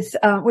about with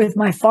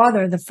my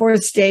father. The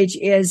fourth stage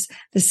is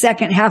the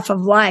second half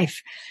of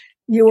life.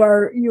 You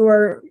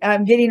are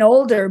getting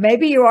older.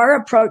 Maybe you are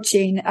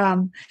approaching,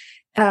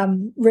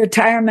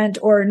 retirement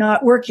or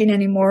not working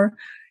anymore.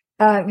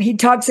 He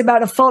talks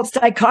about a false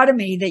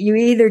dichotomy that you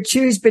either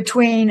choose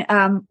between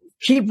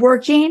keep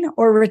working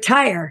or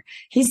retire.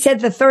 He said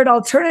the third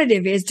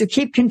alternative is to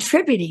keep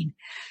contributing.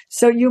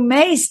 So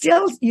you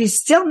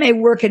still may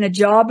work in a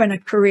job and a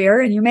career,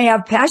 and you may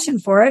have passion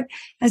for it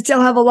and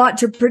still have a lot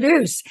to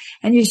produce.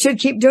 And you should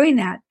keep doing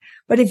that.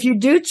 But if you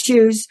do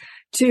choose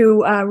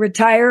to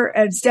retire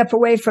and step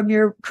away from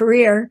your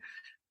career,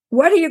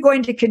 what are you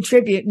going to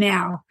contribute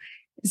now?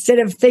 Instead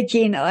of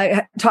thinking,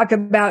 talk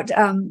about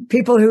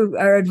people who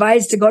are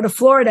advised to go to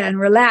Florida and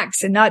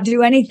relax and not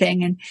do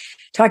anything, and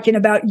talking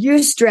about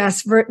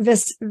eustress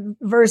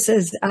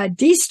versus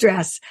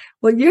de-stress.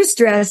 Well,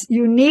 eustress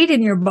you need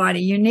in your body.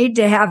 You need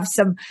to have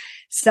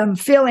some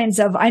feelings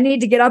of, I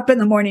need to get up in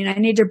the morning. I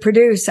need to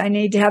produce. I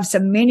need to have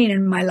some meaning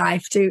in my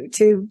life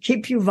to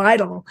keep you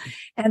vital.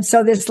 And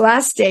so this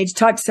last stage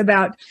talks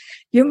about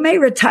you may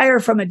retire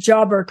from a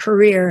job or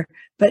career,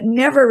 but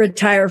never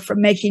retire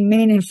from making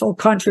meaningful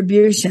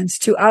contributions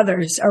to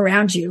others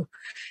around you,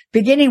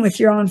 beginning with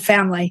your own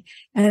family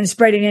and then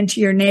spreading into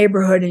your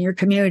neighborhood and your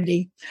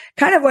community.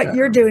 Kind of what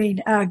you're doing,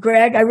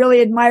 Greg. I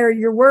really admire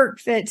your work.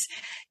 That's,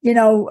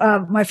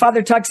 my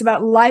father talks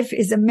about life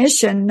is a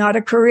mission, not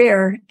a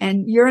career.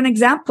 And you're an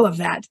example of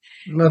that.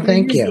 Well,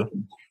 thank you.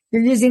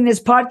 You're using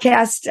this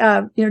podcast,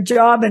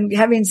 job and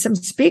having some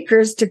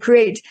speakers to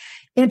create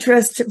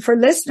interest for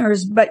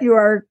listeners, but you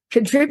are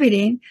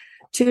contributing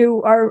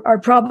to our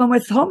problem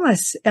with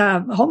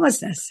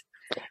homelessness.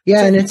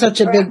 Yeah. And it's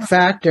such a big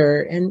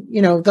factor. And,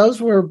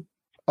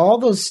 all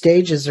those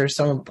stages are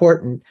so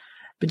important.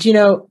 But,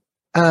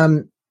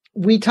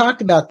 we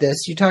talked about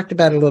this. You talked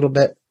about a little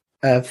bit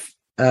of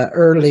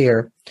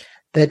earlier,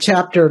 the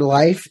chapter,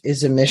 Life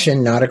is a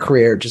Mission, Not a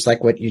Career, just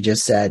like what you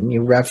just said. And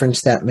you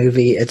referenced that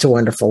movie, It's a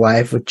Wonderful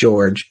Life, with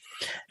George,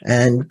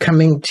 and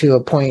coming to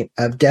a point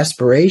of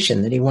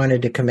desperation that he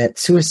wanted to commit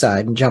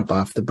suicide and jump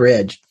off the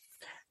bridge.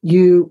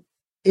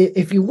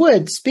 If you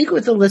would, speak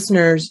with the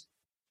listeners.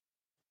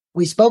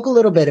 We spoke a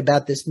little bit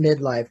about this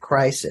midlife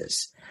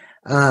crisis.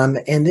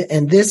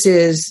 And this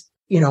is,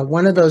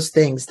 one of those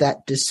things,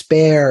 that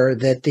despair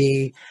that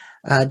the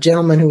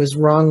gentleman who was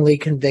wrongly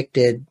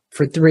convicted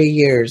for 3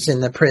 years in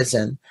the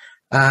prison.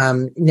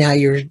 Now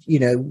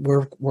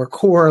we're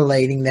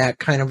correlating that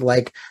kind of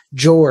like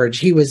George.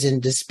 He was in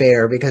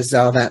despair because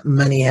all that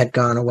money had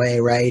gone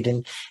away, right?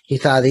 And he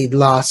thought he'd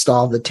lost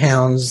all the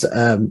town's,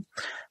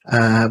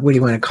 what do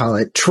you want to call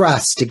it?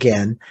 Trust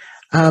again.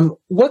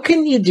 What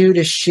can you do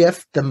to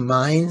shift the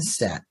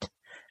mindset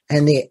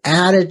and the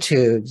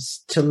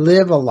attitudes to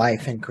live a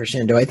life in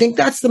crescendo? I think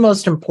that's the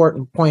most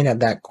important point of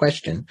that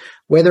question.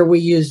 Whether we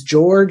use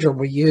George or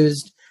we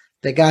used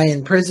the guy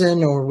in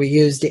prison or we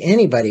used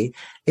anybody,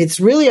 it's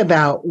really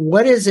about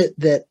what is it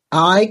that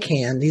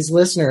these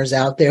listeners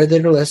out there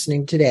that are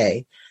listening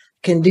today,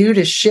 can do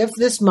to shift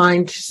this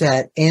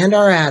mindset and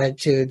our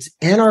attitudes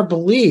and our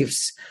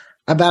beliefs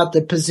about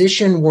the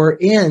position we're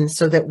in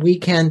so that we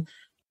can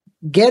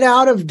get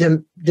out of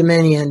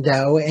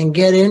diminuendo and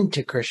get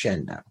into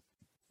crescendo.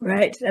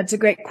 Right. That's a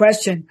great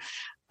question.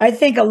 I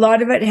think a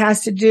lot of it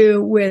has to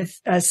do with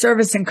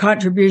service and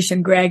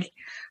contribution, Greg.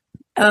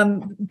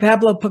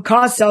 Pablo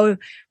Picasso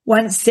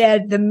once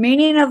said, the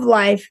meaning of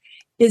life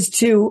is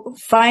to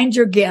find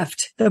your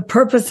gift. The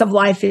purpose of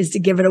life is to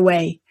give it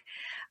away.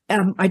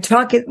 We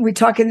talk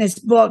in this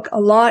book a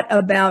lot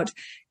about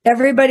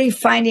everybody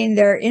finding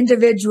their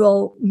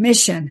individual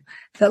mission,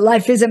 that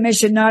life is a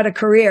mission, not a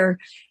career.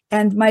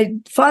 And my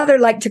father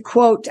liked to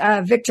quote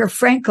Viktor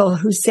Frankl,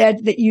 who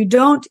said that you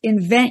don't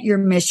invent your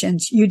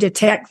missions, you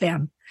detect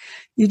them.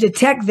 You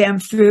detect them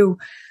through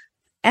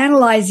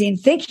analyzing,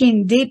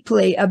 thinking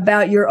deeply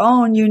about your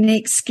own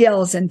unique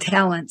skills and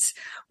talents.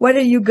 What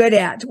are you good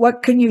at?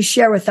 What can you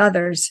share with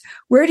others?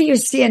 Where do you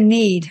see a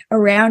need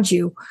around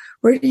you?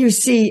 Where do you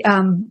see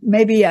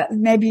maybe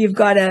you've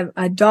got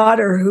a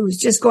daughter who's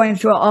just going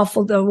through an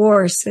awful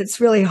divorce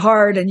that's really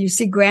hard, and you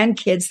see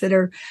grandkids that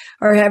are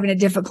having a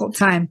difficult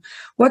time.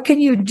 What can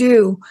you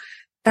do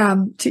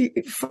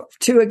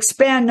to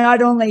expand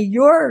not only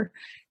your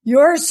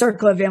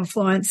circle of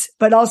influence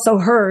but also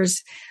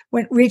hers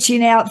when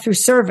reaching out through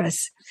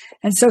service?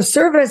 And so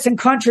service and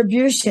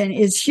contribution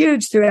is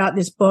huge throughout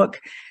this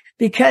book,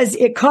 because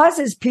it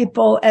causes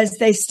people, as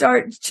they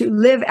start to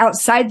live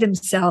outside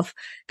themselves,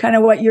 kind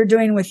of what you're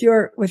doing with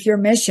your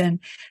mission,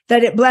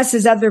 that it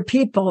blesses other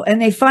people, and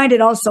they find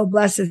it also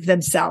blesses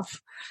themselves.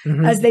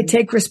 Mm-hmm. As they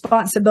take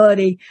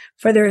responsibility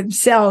for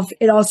themselves,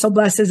 it also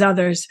blesses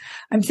others.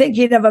 I'm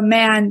thinking of a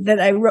man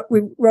that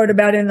we wrote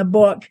about in the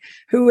book,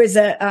 who is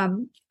a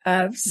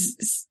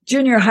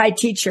junior high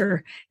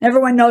teacher.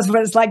 Everyone knows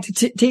what it's like to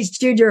teach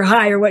junior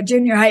high, or what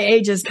junior high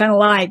age is kind of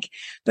like.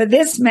 But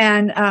this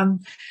man,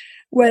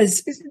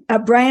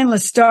 Brian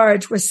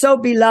Lestarge was so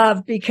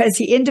beloved because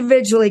he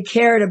individually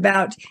cared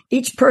about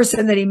each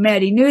person that he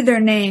met. He knew their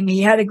name.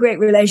 He had a great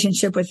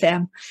relationship with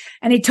them,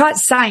 and he taught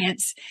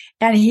science.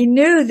 And he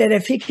knew that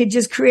if he could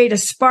just create a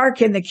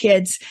spark in the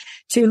kids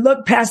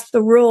look past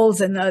the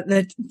rules and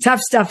the tough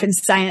stuff in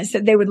science,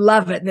 that they would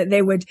love it, that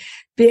they would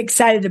be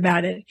excited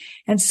about it.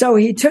 And so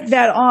he took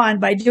that on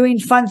by doing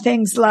fun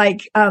things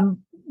like,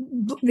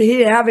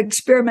 he'd have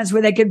experiments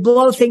where they could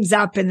blow things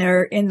up in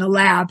the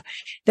lab,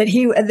 that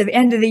at the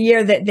end of the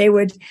year, that they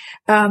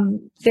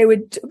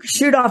would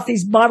shoot off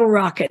these bottle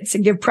rockets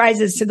and give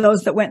prizes to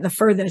those that went the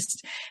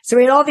furthest. So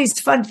he had all these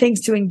fun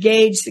things to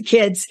engage the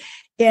kids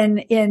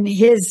in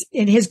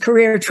his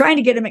career, trying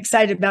to get them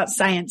excited about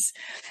science.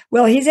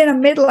 Well, he's in a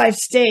midlife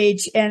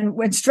stage, and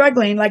when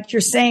struggling, like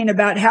you're saying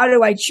about how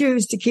do I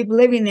choose to keep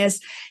living this,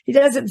 he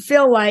doesn't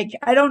feel like,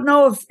 I don't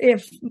know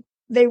if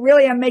they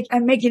really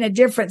I'm making a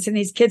difference in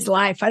these kids'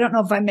 life. I don't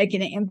know if I'm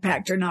making an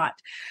impact or not.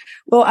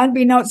 Well,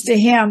 unbeknownst to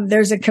him,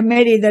 there's a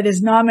committee that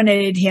has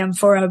nominated him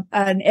for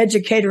an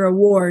educator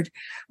award,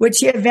 which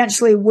he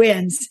eventually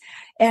wins.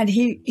 And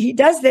he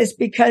does this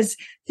because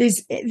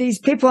these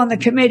people on the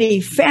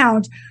committee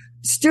found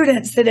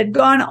students that had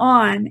gone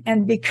on,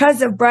 and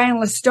because of Brian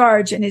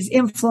Lestarge and his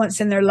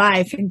influence in their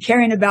life and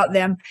caring about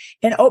them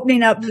and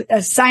opening up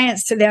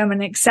science to them in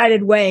an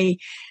excited way,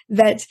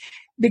 that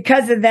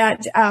because of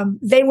that,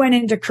 they went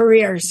into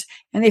careers,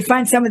 and they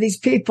find some of these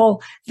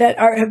people that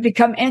have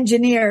become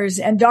engineers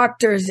and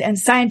doctors and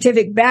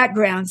scientific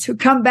backgrounds who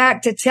come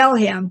back to tell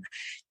him,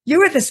 you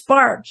were the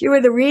spark. You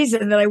were the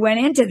reason that I went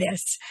into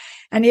this.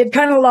 And he had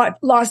kind of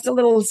lost a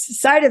little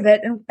sight of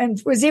it,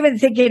 and was even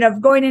thinking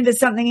of going into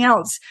something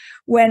else,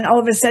 when all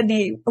of a sudden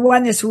he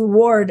won this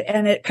reward,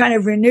 and it kind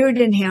of renewed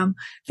in him,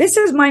 this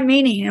is my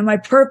meaning and my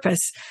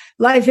purpose.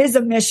 Life is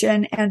a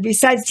mission. And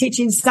besides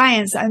teaching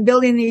science, I'm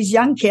building these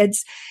young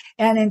kids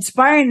and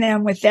inspiring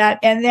them with that.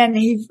 And then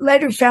he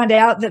later found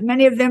out that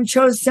many of them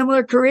chose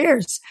similar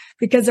careers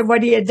because of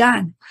what he had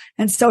done.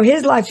 And so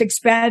his life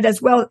expanded as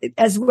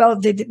well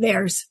did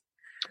theirs.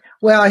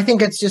 Well, I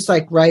think it's just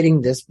like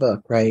writing this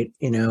book, right?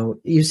 You know,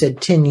 you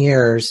said 10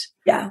 years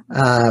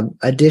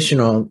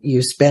additional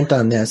you spent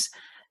on this.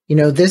 You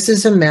know, this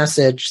is a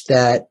message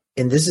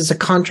and this is a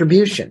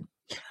contribution.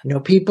 You know,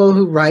 people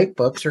who write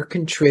books are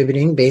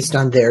contributing based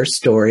on their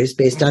stories,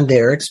 based on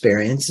their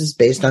experiences,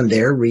 based on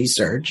their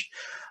research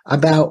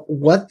about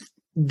what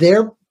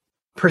their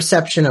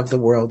perception of the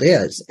world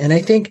is. And I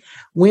think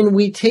when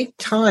we take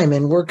time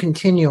and we're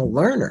continual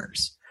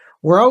learners,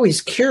 we're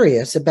always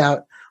curious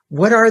about,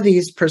 what are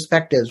these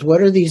perspectives? What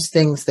are these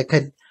things that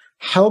could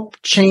help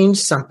change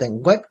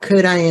something? What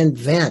could I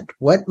invent?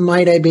 What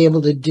might I be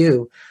able to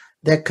do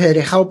that could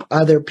help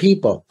other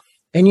people?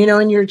 And, you know,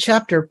 in your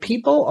chapter,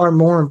 people are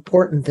more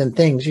important than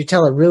things. You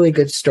tell a really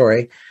good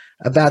story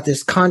about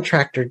this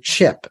contractor,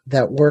 Chip,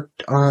 that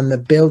worked on the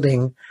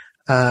building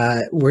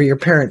where your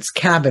parents'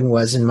 cabin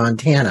was in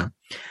Montana.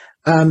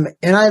 And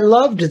I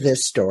loved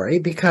this story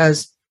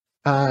because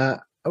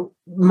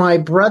my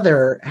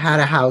brother had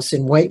a house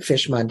in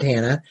Whitefish,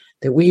 Montana,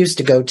 that we used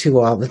to go to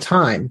all the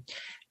time.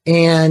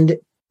 And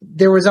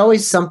there was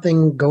always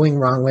something going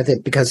wrong with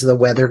it because of the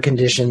weather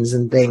conditions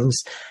and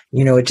things.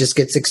 You know, it just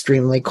gets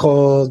extremely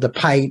cold, the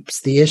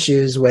pipes, the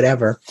issues,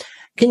 whatever.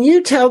 Can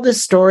you tell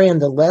this story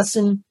and the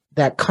lesson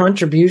that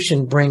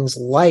contribution brings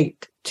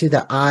light to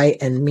the eye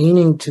and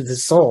meaning to the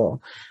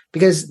soul?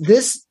 Because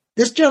this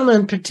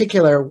gentleman in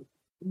particular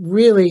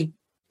really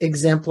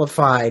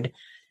exemplified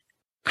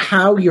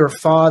how your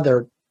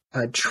father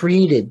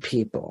treated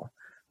people,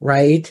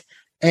 right?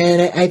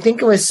 And I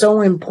think it was so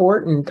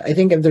important. I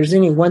think if there's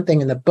any one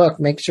thing in the book,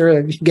 make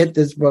sure you get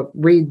this book,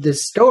 read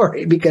this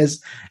story,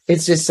 because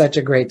it's just such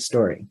a great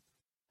story.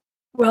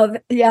 Well,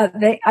 yeah,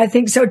 I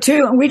think so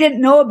too. And we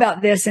didn't know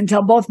about this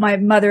until both my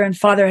mother and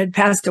father had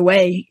passed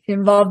away. It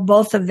involved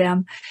both of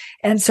them.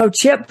 And so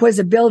Chip was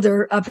a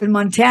builder up in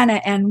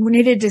Montana, and we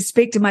needed to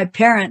speak to my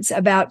parents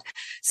about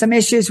some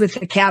issues with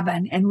the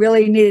cabin, and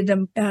really needed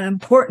an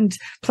important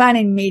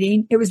planning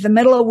meeting. It was the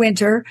middle of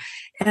winter,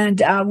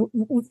 and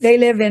they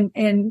live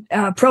in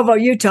Provo,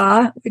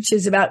 Utah, which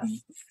is about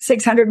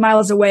 600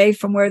 miles away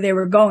from where they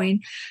were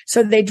going.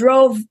 So they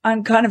drove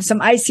on kind of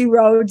some icy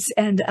roads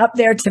and up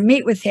there to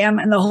meet with him.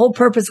 And the whole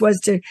purpose was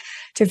to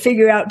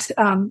figure out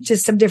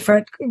just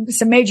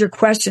some major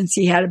questions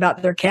he had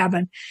about their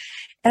cabin.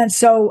 And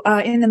so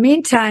in the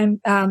meantime,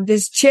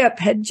 this Chip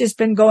had just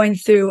been going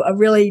through a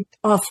really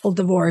awful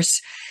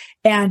divorce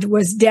and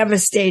was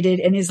devastated,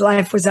 and his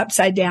life was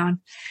upside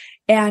down.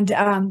 And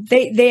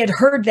they had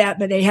heard that,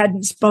 but they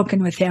hadn't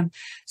spoken with him.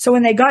 So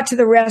when they got to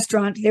the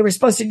restaurant, they were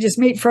supposed to just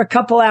meet for a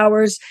couple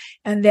hours,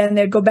 and then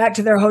they'd go back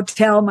to their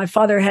hotel. My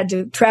father had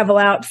to travel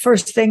out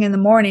first thing in the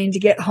morning to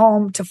get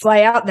home to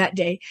fly out that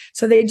day.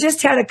 So they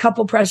just had a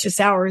couple precious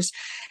hours.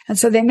 And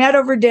so they met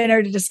over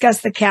dinner to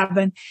discuss the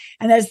cabin.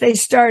 And as they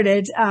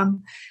started,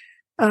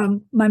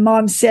 my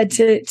mom said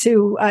to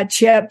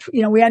Chip,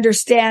 you know, we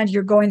understand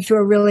you're going through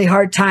a really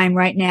hard time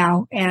right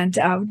now, and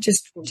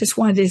just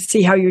wanted to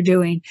see how you're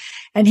doing.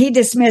 And he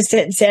dismissed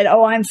it and said,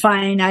 "Oh, I'm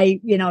fine.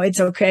 It's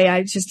okay.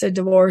 It's just a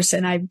divorce,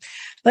 and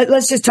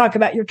let's just talk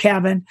about your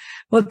cabin."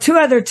 Well, 2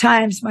 other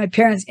times my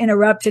parents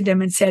interrupted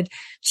him and said,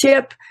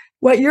 "Chip,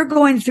 what you're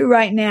going through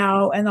right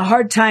now and the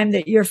hard time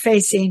that you're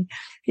facing,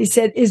 he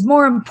said, is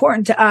more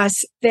important to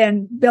us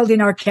than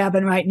building our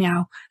cabin right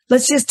now.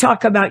 Let's just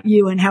talk about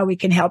you and how we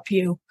can help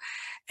you.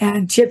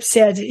 And Chip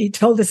said, he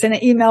told us in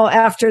an email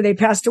after they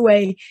passed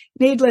away,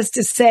 needless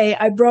to say,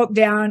 I broke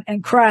down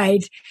and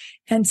cried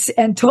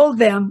and told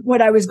them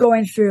what I was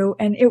going through.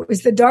 And it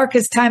was the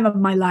darkest time of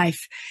my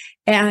life.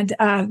 And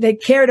they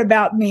cared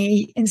about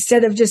me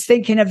instead of just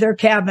thinking of their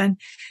cabin,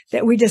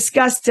 that we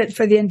discussed it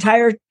for the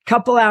entire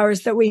couple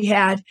hours that we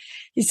had.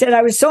 He said,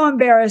 I was so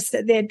embarrassed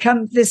that they had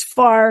come this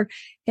far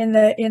in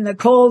the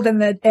cold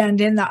and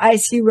in the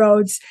icy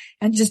roads,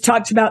 and just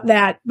talked about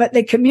that. But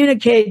they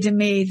communicated to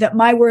me that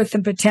my worth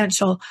and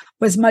potential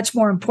was much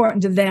more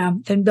important to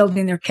them than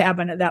building their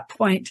cabin at that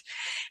point.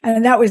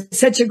 And that was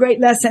such a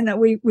great lesson that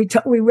we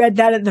read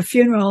that at the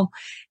funeral.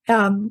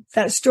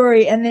 That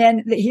story. And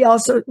then he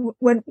also,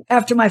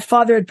 after my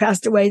father had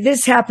passed away,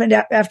 this happened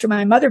after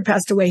my mother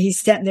passed away, he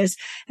sent this.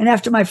 And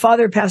after my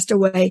father passed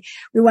away,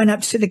 we went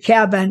up to the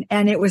cabin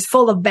and it was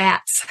full of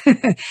bats.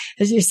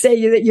 As you say,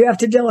 you have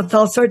to deal with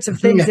all sorts of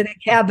things in a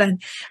cabin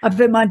up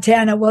in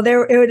Montana. Well,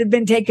 it would have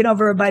been taken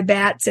over by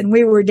bats and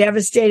we were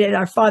devastated.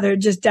 Our father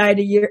had just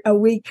died a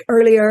week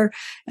earlier,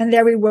 and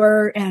there we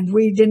were, and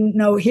we didn't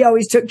know. He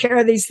always took care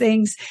of these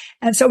things.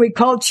 And so we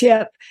called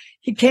Chip.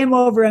 He came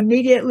over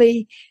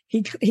immediately.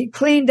 He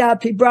cleaned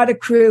up. He brought a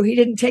crew. He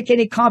didn't take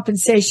any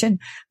compensation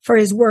for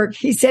his work.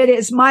 He said,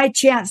 it's my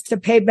chance to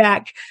pay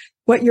back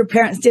what your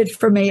parents did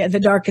for me at the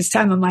darkest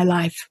time of my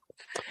life.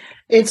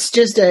 It's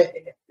just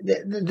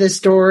the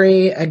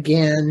story,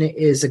 again,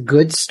 is a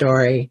good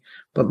story,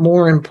 but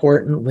more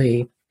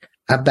importantly,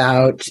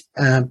 about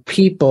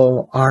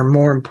people are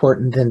more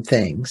important than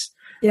things.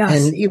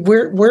 Yes. And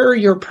where are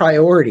your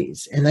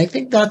priorities? And I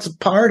think that's a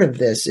part of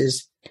this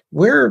is,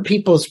 where are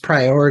people's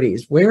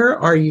priorities? Where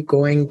are you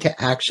going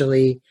to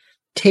actually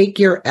take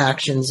your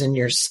actions and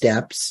your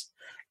steps?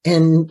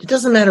 And it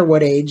doesn't matter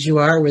what age you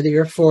are, whether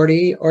you're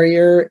 40 or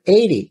you're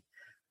 80.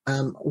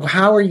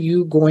 How are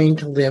you going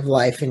to live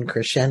life in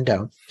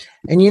crescendo?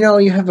 And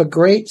you have a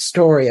great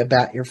story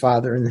about your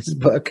father in this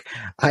book.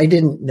 I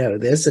didn't know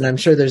this, and I'm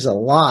sure there's a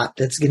lot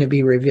that's going to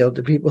be revealed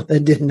to people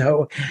that didn't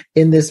know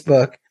in this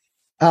book.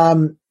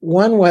 One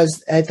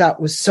I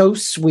thought was so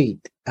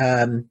sweet.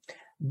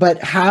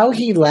 But how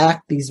he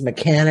lacked these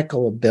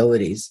mechanical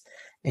abilities.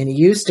 And he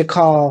used to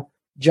call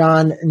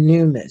John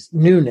Nunes,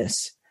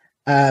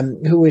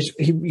 who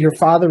your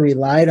father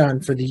relied on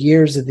for the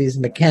years of these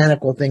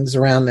mechanical things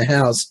around the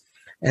house.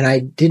 And I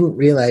didn't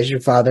realize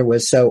your father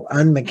was so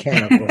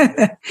unmechanical.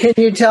 Can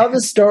you tell the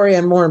story,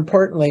 and more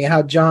importantly,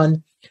 how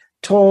John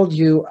told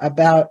you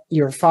about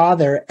your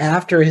father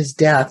after his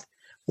death,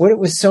 what it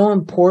was so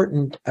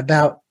important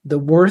about the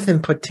worth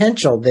and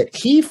potential that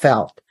he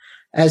felt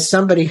as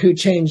somebody who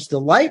changed the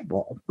light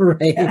bulb,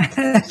 right?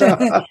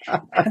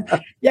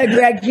 Yeah,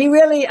 Greg,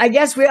 I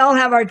guess we all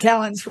have our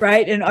talents,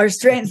 right? And our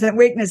strengths and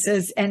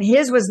weaknesses. And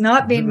his was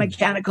not being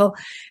mechanical.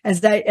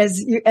 As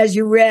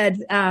you read,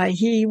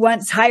 he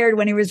once hired,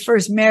 when he was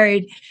first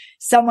married,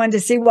 someone to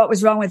see what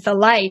was wrong with the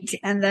light.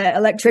 And the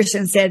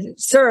electrician said,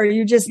 sir,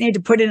 you just need to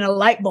put in a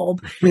light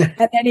bulb. And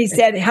then he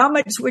said, how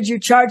much would you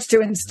charge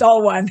to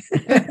install one?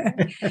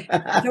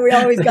 So we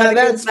always got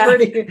that's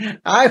pretty,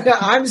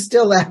 I'm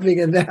still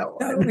laughing at that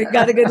one. We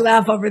got a good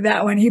laugh over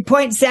that one. He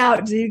points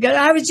out,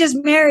 I was just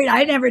married.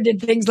 I never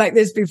did things like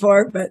this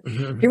before, but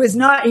he was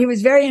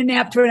very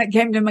inept when it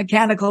came to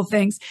mechanical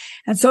things.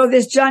 And so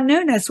this John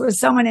Nunes was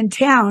someone in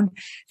town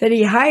that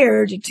he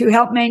hired to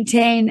help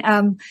maintain,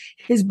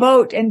 his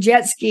boat and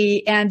jet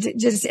ski and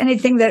just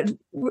anything that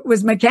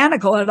was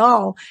mechanical at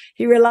all.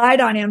 He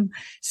relied on him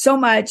so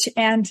much.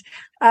 And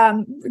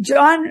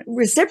John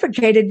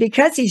reciprocated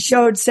because he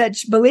showed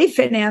such belief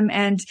in him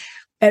and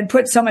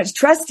put so much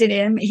trust in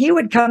him. He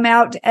would come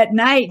out at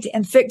night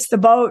and fix the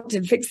boat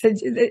and fix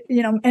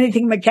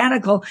anything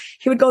mechanical.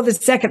 He would go the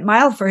second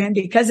mile for him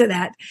because of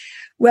that.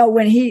 Well,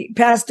 when he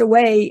passed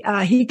away,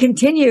 he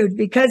continued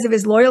because of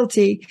his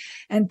loyalty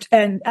and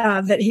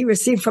that he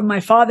received from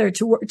my father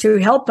to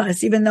help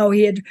us, even though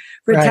he had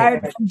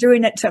retired from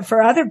doing it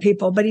for other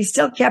people, but he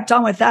still kept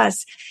on with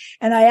us.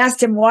 And I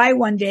asked him why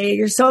one day.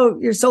 You're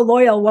so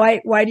loyal.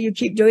 Why do you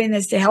keep doing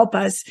this to help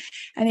us?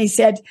 And he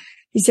said,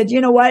 you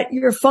know what?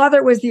 Your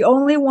father was the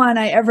only one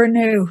I ever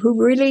knew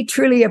who really,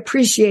 truly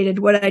appreciated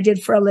what I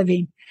did for a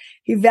living.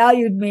 He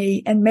valued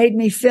me and made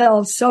me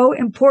feel so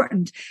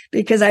important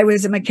because I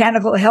was a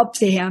mechanical help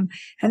to him.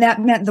 And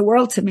that meant the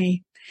world to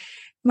me.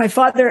 My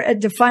father had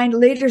defined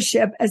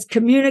leadership as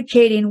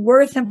communicating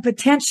worth and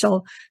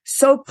potential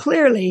so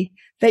clearly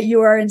that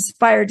you are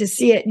inspired to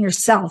see it in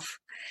yourself.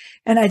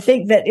 And I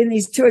think that in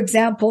these two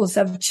examples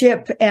of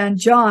Chip and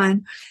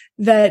John,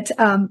 that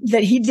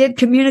he did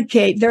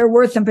communicate their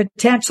worth and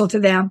potential to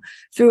them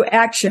through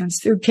actions,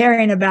 through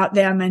caring about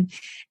them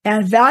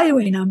and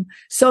valuing them,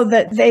 so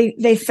that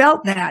they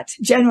felt that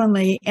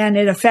genuinely, and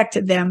it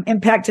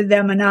impacted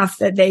them enough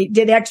that they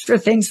did extra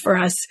things for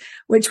us,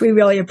 which we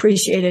really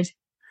appreciated.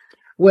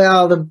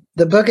 Well,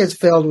 the book is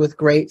filled with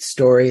great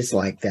stories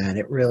like that.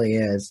 It really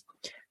is.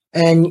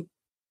 And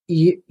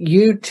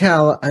you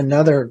tell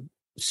another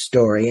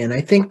story. And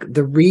I think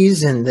the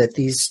reason that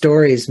these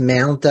stories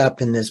mount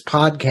up in this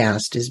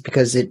podcast is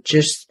because it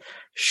just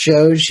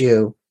shows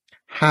you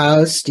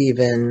how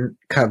Stephen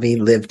Covey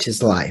lived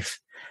his life.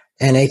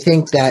 And I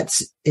think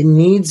it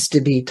needs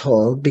to be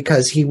told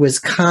because he was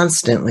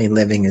constantly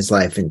living his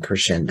life in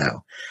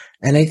crescendo.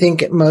 And I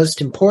think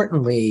most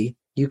importantly,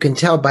 you can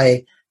tell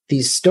by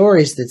these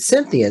stories that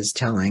Cynthia is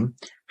telling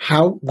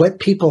what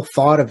people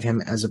thought of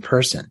him as a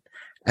person,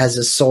 as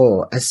a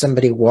soul, as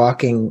somebody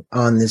walking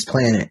on this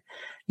planet.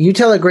 You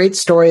tell a great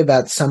story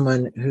about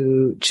someone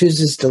who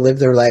chooses to live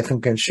their life in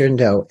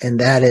crescendo, and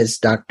that is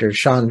Dr.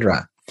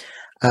 Chandra.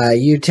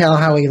 You tell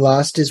how he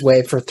lost his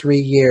way for 3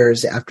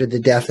 years after the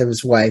death of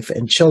his wife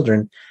and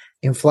children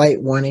in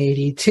Flight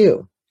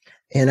 182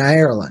 in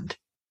Ireland.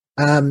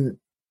 And,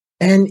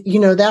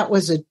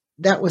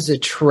 that was a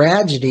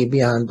tragedy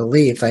beyond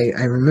belief.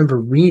 I remember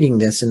reading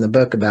this in the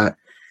book about,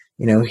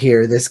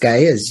 here this guy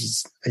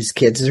is, his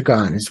kids are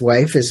gone, his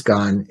wife is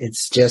gone.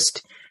 It's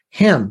just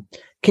him.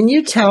 Can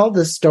you tell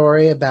the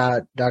story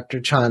about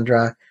Dr.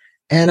 Chandra?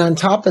 And on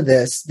top of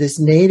this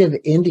native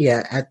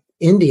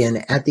Indian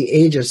at the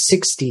age of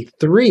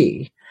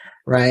 63,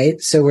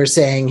 right? So we're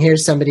saying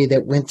here's somebody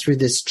that went through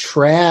this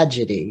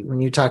tragedy,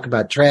 when you talk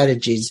about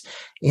tragedies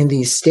in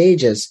these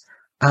stages,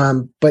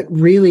 but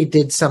really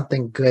did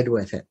something good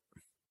with it.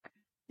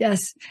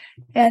 Yes.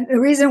 And the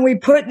reason we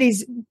put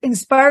these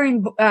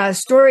inspiring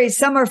stories,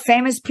 some are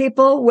famous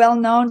people,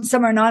 well-known,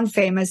 some are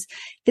non-famous,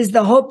 is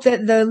the hope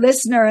that the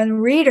listener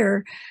and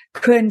reader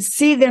could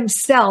see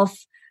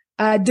themselves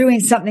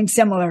doing something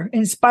similar,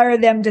 inspire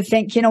them to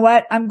think, you know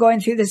what, I'm going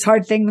through this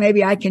hard thing.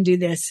 Maybe I can do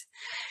this.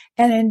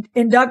 And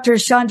in Dr.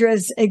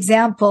 Chandra's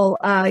example,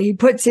 he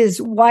puts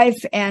his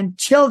wife and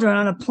children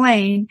on a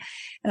plane.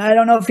 And I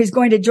don't know if he's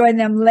going to join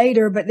them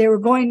later, but they were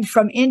going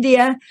from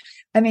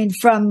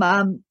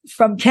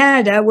from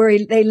Canada, where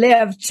they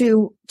lived,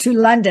 to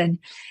London.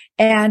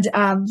 And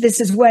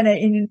this is when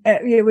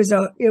it was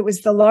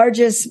the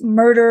largest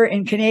murder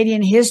in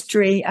Canadian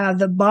history.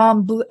 The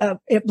bomb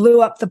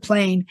blew up the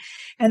plane,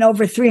 and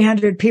over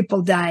 300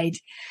 people died,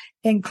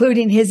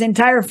 including his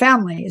entire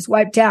family is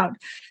wiped out.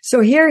 So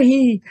here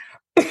he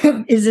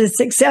is a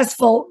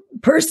successful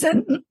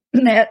person.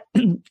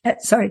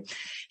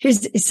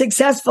 He's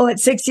successful at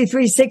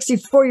 63,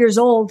 64 years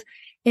old.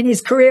 In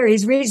his career,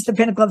 he's reached the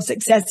pinnacle of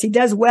success. He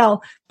does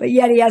well, but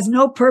yet he has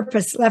no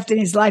purpose left in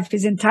his life.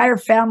 His entire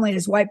family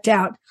is wiped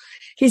out.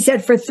 He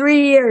said for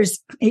 3 years,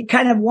 he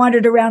kind of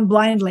wandered around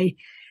blindly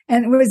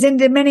and was in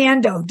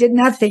diminuendo, did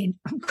nothing,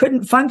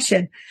 couldn't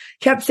function,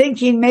 kept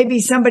thinking maybe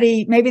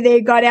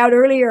they got out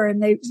earlier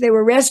and they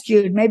were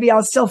rescued. Maybe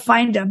I'll still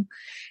find them.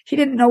 He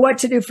didn't know what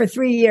to do for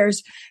 3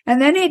 years.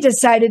 And then he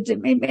decided,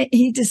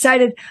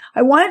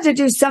 I wanted to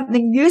do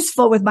something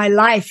useful with my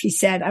life, he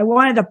said. I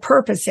wanted a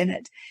purpose in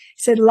it.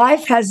 He said,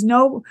 life has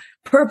no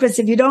purpose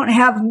if you don't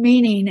have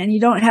meaning and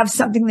you don't have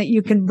something that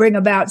you can bring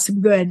about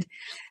some good.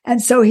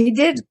 And so he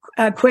did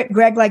quit,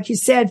 Greg, like you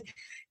said,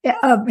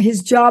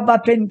 his job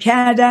up in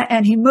Canada,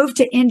 and he moved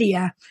to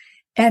India.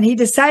 And he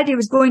decided he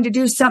was going to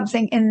do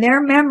something in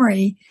their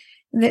memory,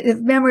 the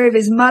memory of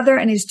his mother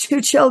and his 2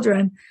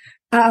 children,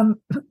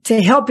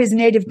 to help his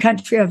native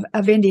country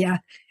of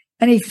India.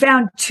 And he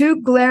found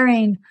 2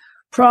 glaring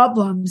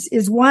problems.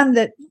 Is one,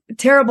 that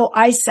terrible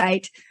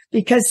eyesight,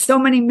 because so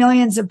many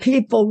millions of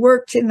people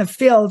worked in the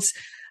fields,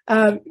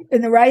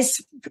 in the rice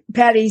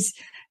paddies,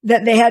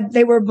 that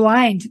they were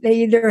blind.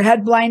 They either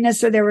had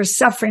blindness or they were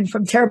suffering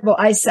from terrible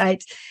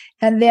eyesight.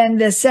 And then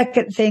the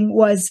second thing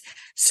was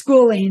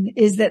schooling,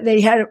 is that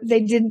they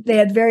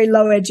had very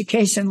low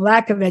education,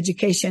 lack of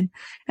education.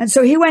 And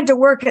so he went to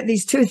work at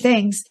these 2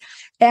 things.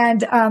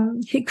 And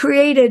he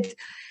created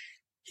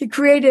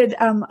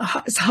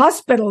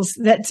hospitals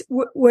that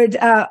would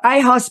eye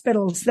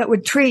hospitals that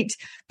would treat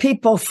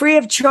people free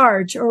of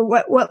charge, or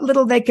what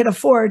little they could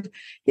afford.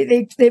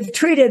 They've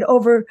treated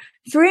over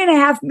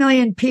 3.5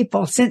 million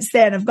people since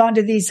then, have gone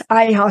to these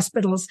eye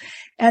hospitals,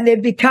 and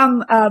they've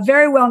become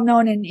very well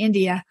known in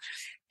India.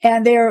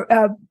 And they're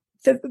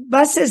the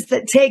buses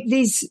that take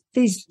these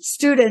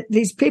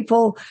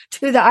people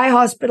to the eye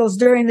hospitals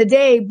during the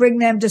day bring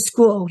them to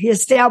school. He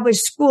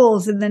established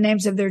schools in the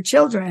names of their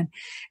children,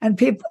 and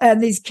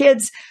these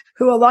kids,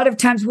 who a lot of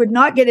times would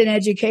not get an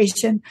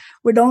education,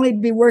 would only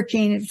be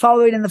working and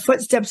following in the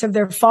footsteps of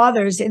their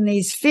fathers in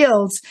these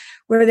fields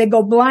where they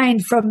go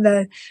blind from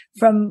the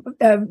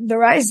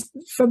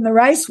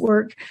rice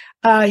work.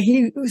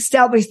 He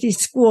established these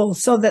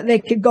schools so that they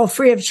could go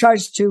free of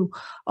charge to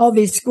all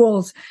these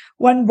schools.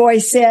 One boy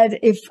said,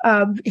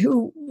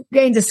 who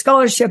gained a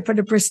scholarship at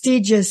a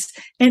prestigious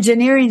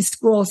engineering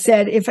school,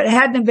 said, if it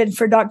hadn't been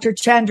for Dr.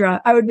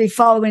 Chandra, I would be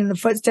following in the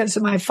footsteps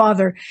of my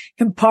father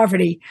in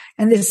poverty,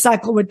 and this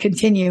cycle would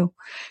continue.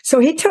 So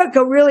he took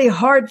a really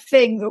hard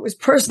thing that was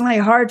personally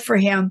hard for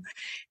him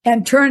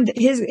and turned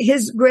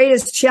his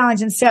greatest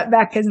challenge and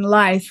setback in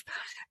life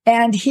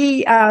And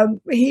he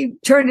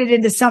turned it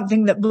into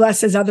something that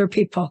blesses other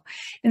people.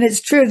 And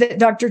it's true that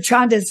Dr.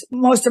 Chanda's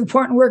most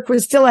important work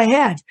was still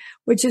ahead,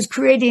 which is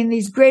creating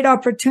these great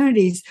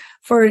opportunities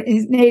for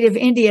his native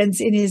Indians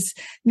in his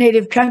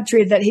native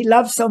country that he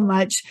loved so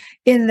much,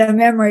 in the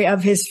memory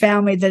of his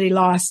family that he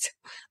lost.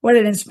 What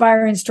an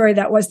inspiring story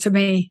that was to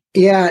me.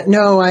 Yeah,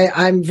 no,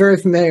 I'm very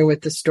familiar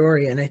with the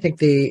story. And I think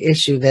the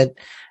issue that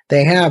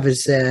they have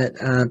is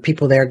that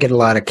people there get a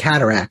lot of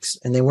cataracts,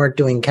 and they weren't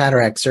doing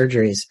cataract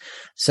surgeries.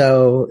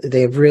 So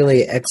they've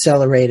really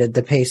accelerated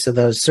the pace of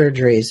those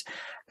surgeries.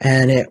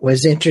 And it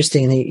was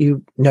interesting that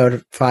you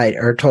notified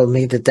or told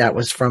me that that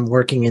was from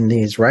working in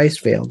these rice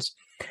fields.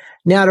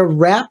 Now, to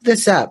wrap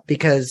this up,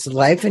 because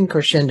Life in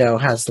Crescendo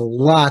has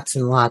lots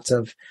and lots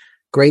of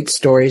great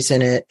stories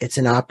in it. It's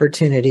an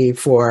opportunity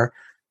for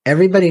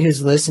everybody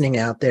who's listening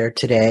out there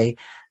today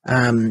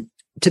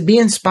to be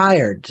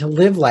inspired to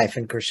live life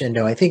in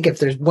crescendo. I think if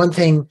there's one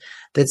thing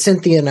that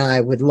Cynthia and I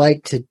would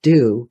like to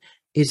do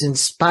is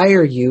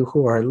inspire you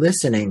who are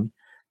listening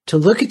to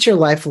look at your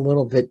life a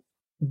little bit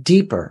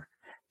deeper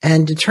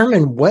and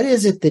determine what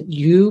is it that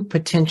you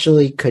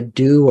potentially could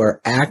do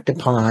or act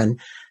upon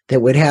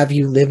that would have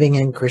you living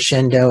in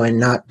crescendo and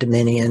not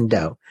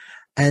diminuendo.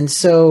 And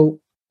so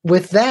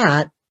with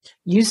that,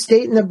 you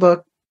state in the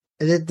book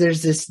that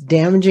there's this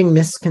damaging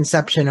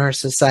misconception in our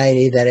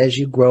society that as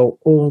you grow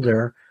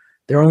older,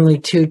 there are only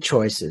two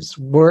choices,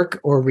 work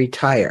or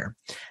retire.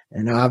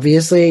 And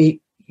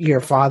obviously, your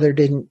father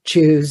didn't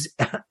choose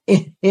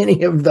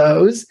any of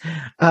those.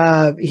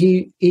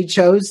 He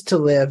chose to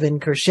live in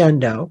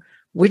crescendo,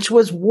 which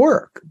was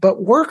work,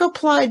 but work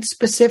applied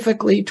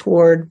specifically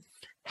toward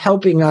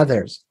helping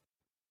others.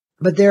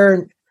 But there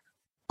are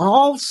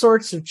all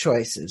sorts of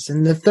choices.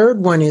 And the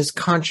third one is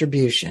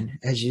contribution,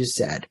 as you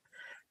said.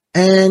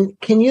 And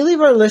can you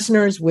leave our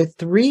listeners with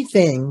 3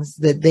 things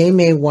that they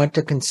may want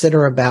to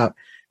consider about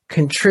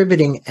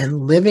contributing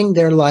and living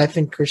their life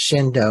in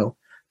crescendo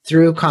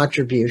through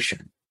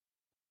contribution?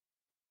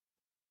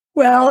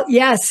 Well,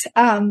 yes.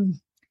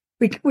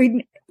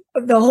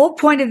 The whole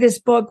point of this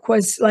book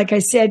was, like I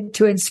said,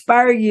 to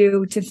inspire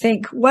you to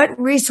think, what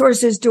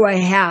resources do I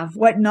have?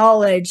 What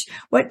knowledge?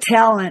 What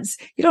talents?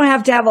 You don't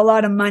have to have a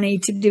lot of money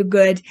to do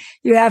good.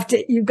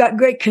 You've got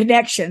great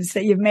connections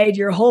that you've made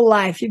your whole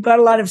life. You've got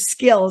a lot of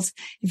skills.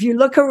 If you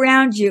look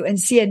around you and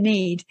see a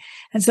need.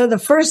 And so the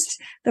first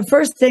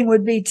thing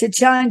would be to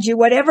challenge you,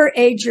 whatever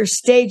age or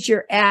stage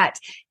you're at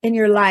in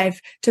your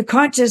life, to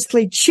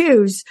consciously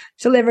choose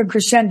to live in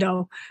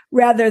crescendo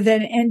rather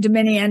than in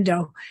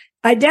diminuendo.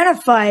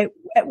 Identify,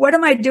 what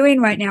am I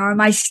doing right now? Am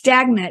I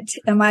stagnant?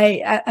 Am I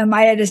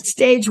at a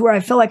stage where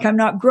I feel like I'm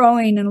not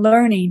growing and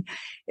learning?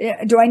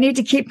 Do I need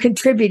to keep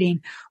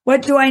contributing?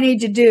 What do I need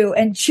to do?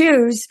 And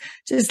choose,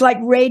 just like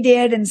Ray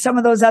did and some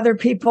of those other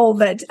people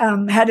that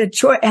had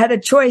a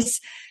choice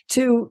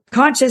to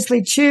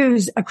consciously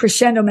choose a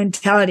crescendo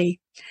mentality.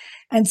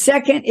 And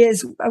second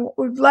is, I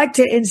would like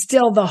to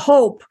instill the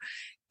hope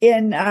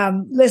in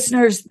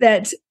listeners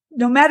that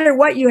no matter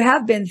what you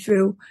have been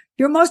through,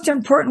 your most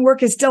important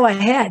work is still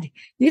ahead.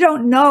 You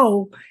don't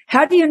know.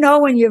 How do you know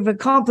when you've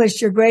accomplished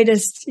your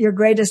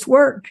greatest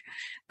work?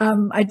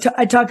 I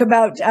talk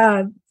about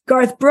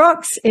Garth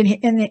Brooks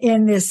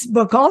in this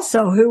book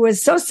also, who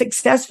was so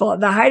successful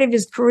at the height of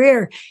his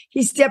career.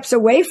 He steps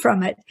away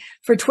from it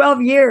for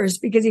 12 years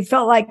because he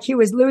felt like he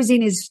was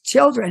losing his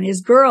children,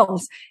 his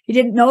girls. He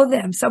didn't know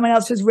them. Someone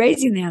else was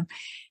raising them.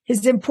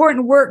 His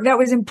important work, that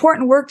was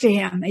important work to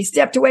him. He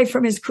stepped away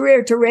from his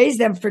career to raise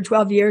them for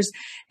 12 years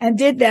and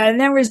did that, and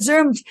then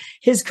resumed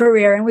his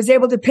career and was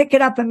able to pick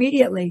it up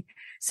immediately.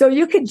 So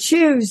you can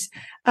choose.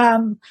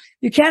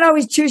 You can't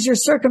always choose your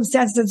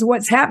circumstances,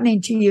 what's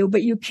happening to you,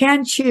 but you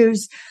can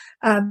choose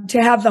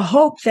to have the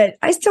hope that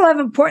I still have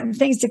important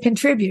things to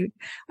contribute.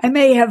 I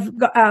may have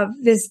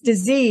this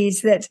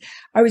disease that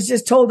I was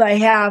just told I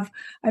have.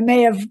 I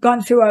may have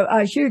gone through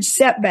a huge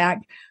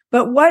setback.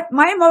 But what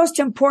my most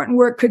important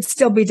work could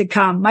still be to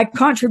come. My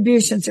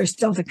contributions are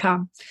still to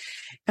come.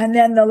 And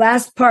then the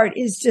last part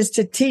is just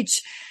to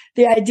teach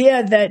the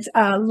idea that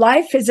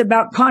life is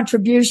about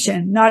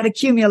contribution, not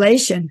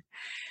accumulation.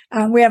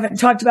 We haven't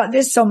talked about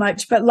this so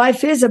much, but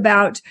life is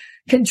about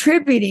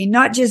contributing,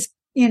 not just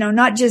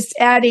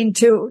adding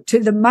to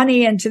the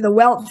money and to the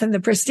wealth and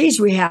the prestige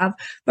we have,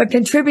 but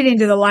contributing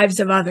to the lives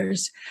of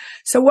others.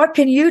 So what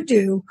can you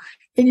do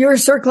in your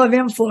circle of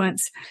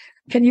influence?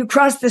 Can you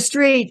cross the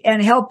street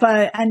and help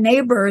a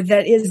neighbor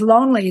that is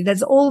lonely,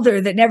 that's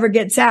older, that never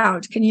gets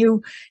out? Can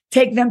you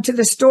take them to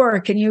the store?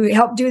 Can you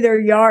help do their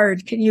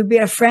yard? Can you be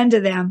a friend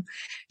to them?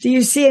 Do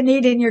you see a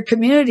need in your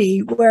community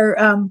where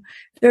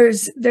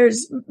there's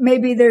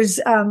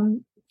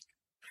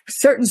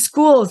certain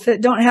schools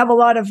that don't have a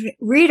lot of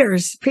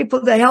readers,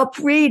 people that help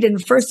read in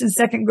first and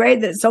second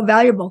grade that's so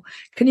valuable?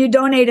 Can you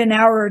donate an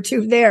hour or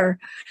two there?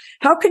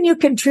 How can you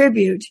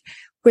contribute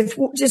with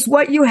just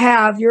what you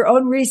have, your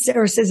own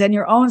resources and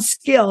your own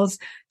skills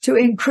to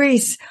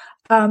increase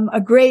a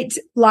great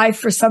life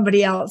for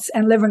somebody else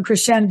and live in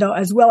crescendo,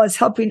 as well as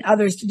helping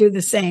others to do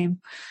the same?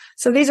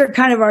 So these are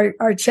kind of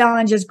our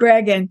challenges,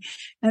 Greg, and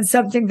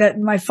something that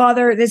my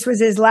father, this was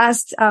his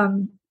last,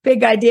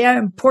 big idea,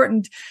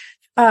 important,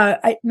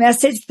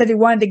 message that he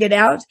wanted to get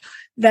out,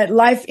 that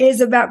life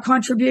is about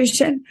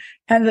contribution.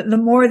 And that the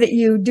more that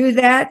you do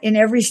that in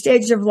every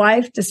stage of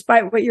life,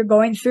 despite what you're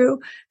going through,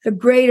 the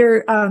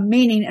greater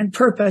meaning and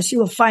purpose you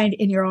will find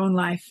in your own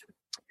life.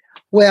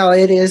 Well,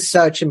 it is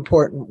such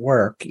important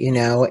work, and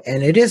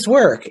it is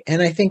work.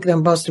 And I think the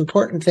most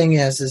important thing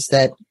is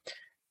that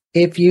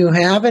if you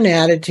have an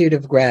attitude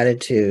of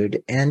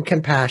gratitude and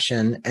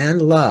compassion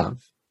and love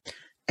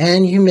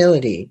and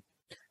humility,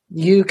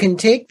 you can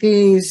take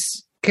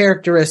these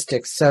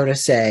characteristics, so to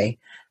say,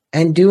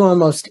 and do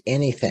almost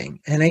anything.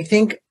 And I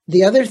think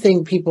the other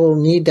thing people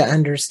need to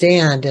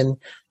understand, and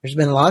there's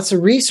been lots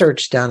of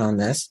research done on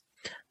this,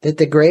 that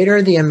the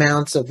greater the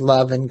amounts of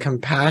love and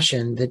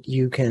compassion that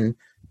you can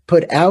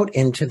put out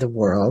into the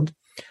world,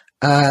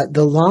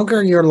 the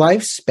longer your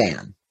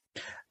lifespan.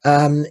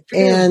 And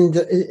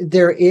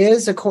there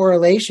is a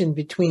correlation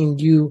between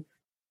you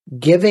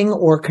giving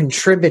or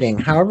contributing,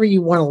 however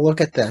you want to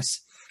look at this.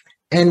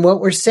 And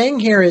what we're saying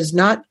here is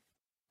not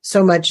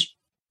so much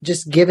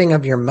just giving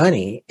of your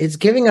money, it's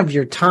giving of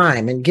your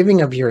time and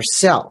giving of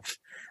yourself.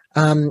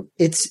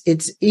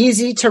 It's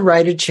easy to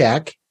write a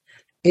check.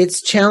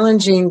 It's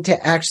challenging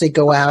to actually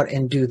go out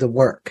and do the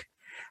work.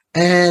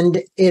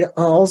 And it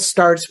all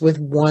starts with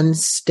one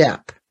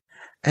step.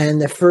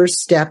 And the first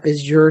step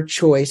is your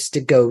choice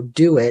to go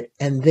do it,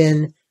 and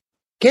then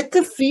get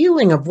the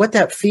feeling of what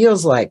that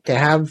feels like to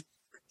have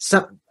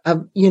some,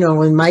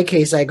 in my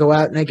case, I go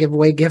out and I give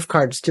away gift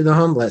cards to the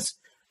homeless.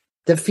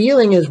 The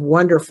feeling is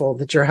wonderful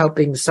that you're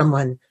helping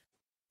someone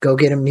go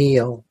get a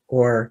meal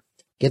or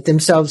get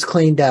themselves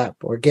cleaned up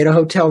or get a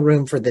hotel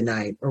room for the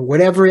night or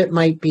whatever it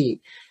might be.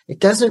 It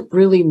doesn't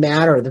really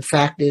matter. The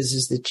fact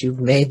is that you've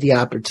made the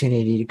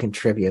opportunity to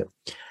contribute.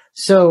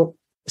 So,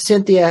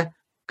 Cynthia,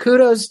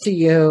 kudos to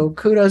you.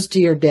 Kudos to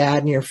your dad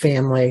and your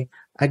family.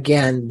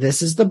 Again,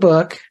 this is the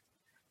book.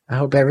 I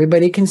hope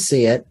everybody can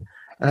see it.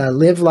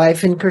 Live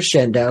Life in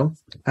Crescendo.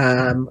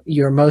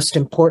 Your most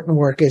important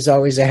work is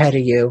always ahead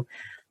of you.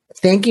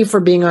 Thank you for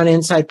being on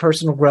Inside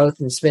Personal Growth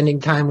and spending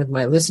time with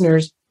my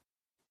listeners.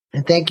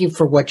 And thank you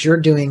for what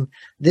you're doing.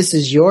 This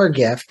is your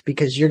gift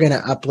because you're going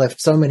to uplift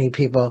so many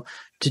people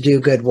to do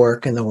good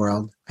work in the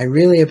world. I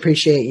really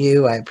appreciate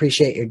you. I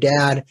appreciate your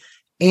dad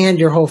and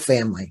your whole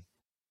family.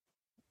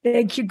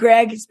 Thank you,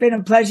 Greg. It's been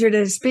a pleasure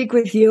to speak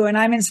with you, and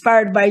I'm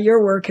inspired by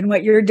your work and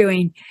what you're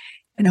doing,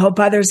 and hope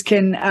others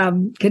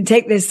can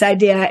take this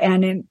idea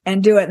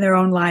and do it in their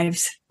own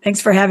lives. Thanks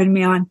for having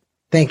me on.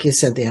 Thank you,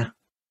 Cynthia.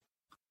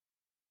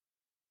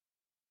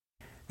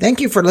 Thank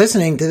you for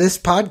listening to this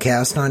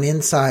podcast on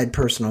Inside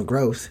Personal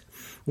Growth.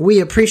 We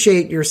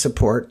appreciate your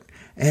support.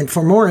 And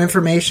for more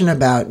information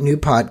about new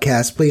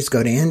podcasts, please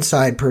go to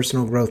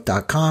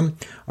InsidePersonalGrowth.com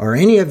or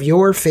any of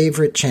your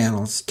favorite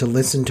channels to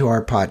listen to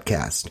our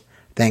podcast.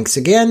 Thanks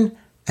again,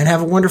 and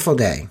have a wonderful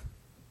day.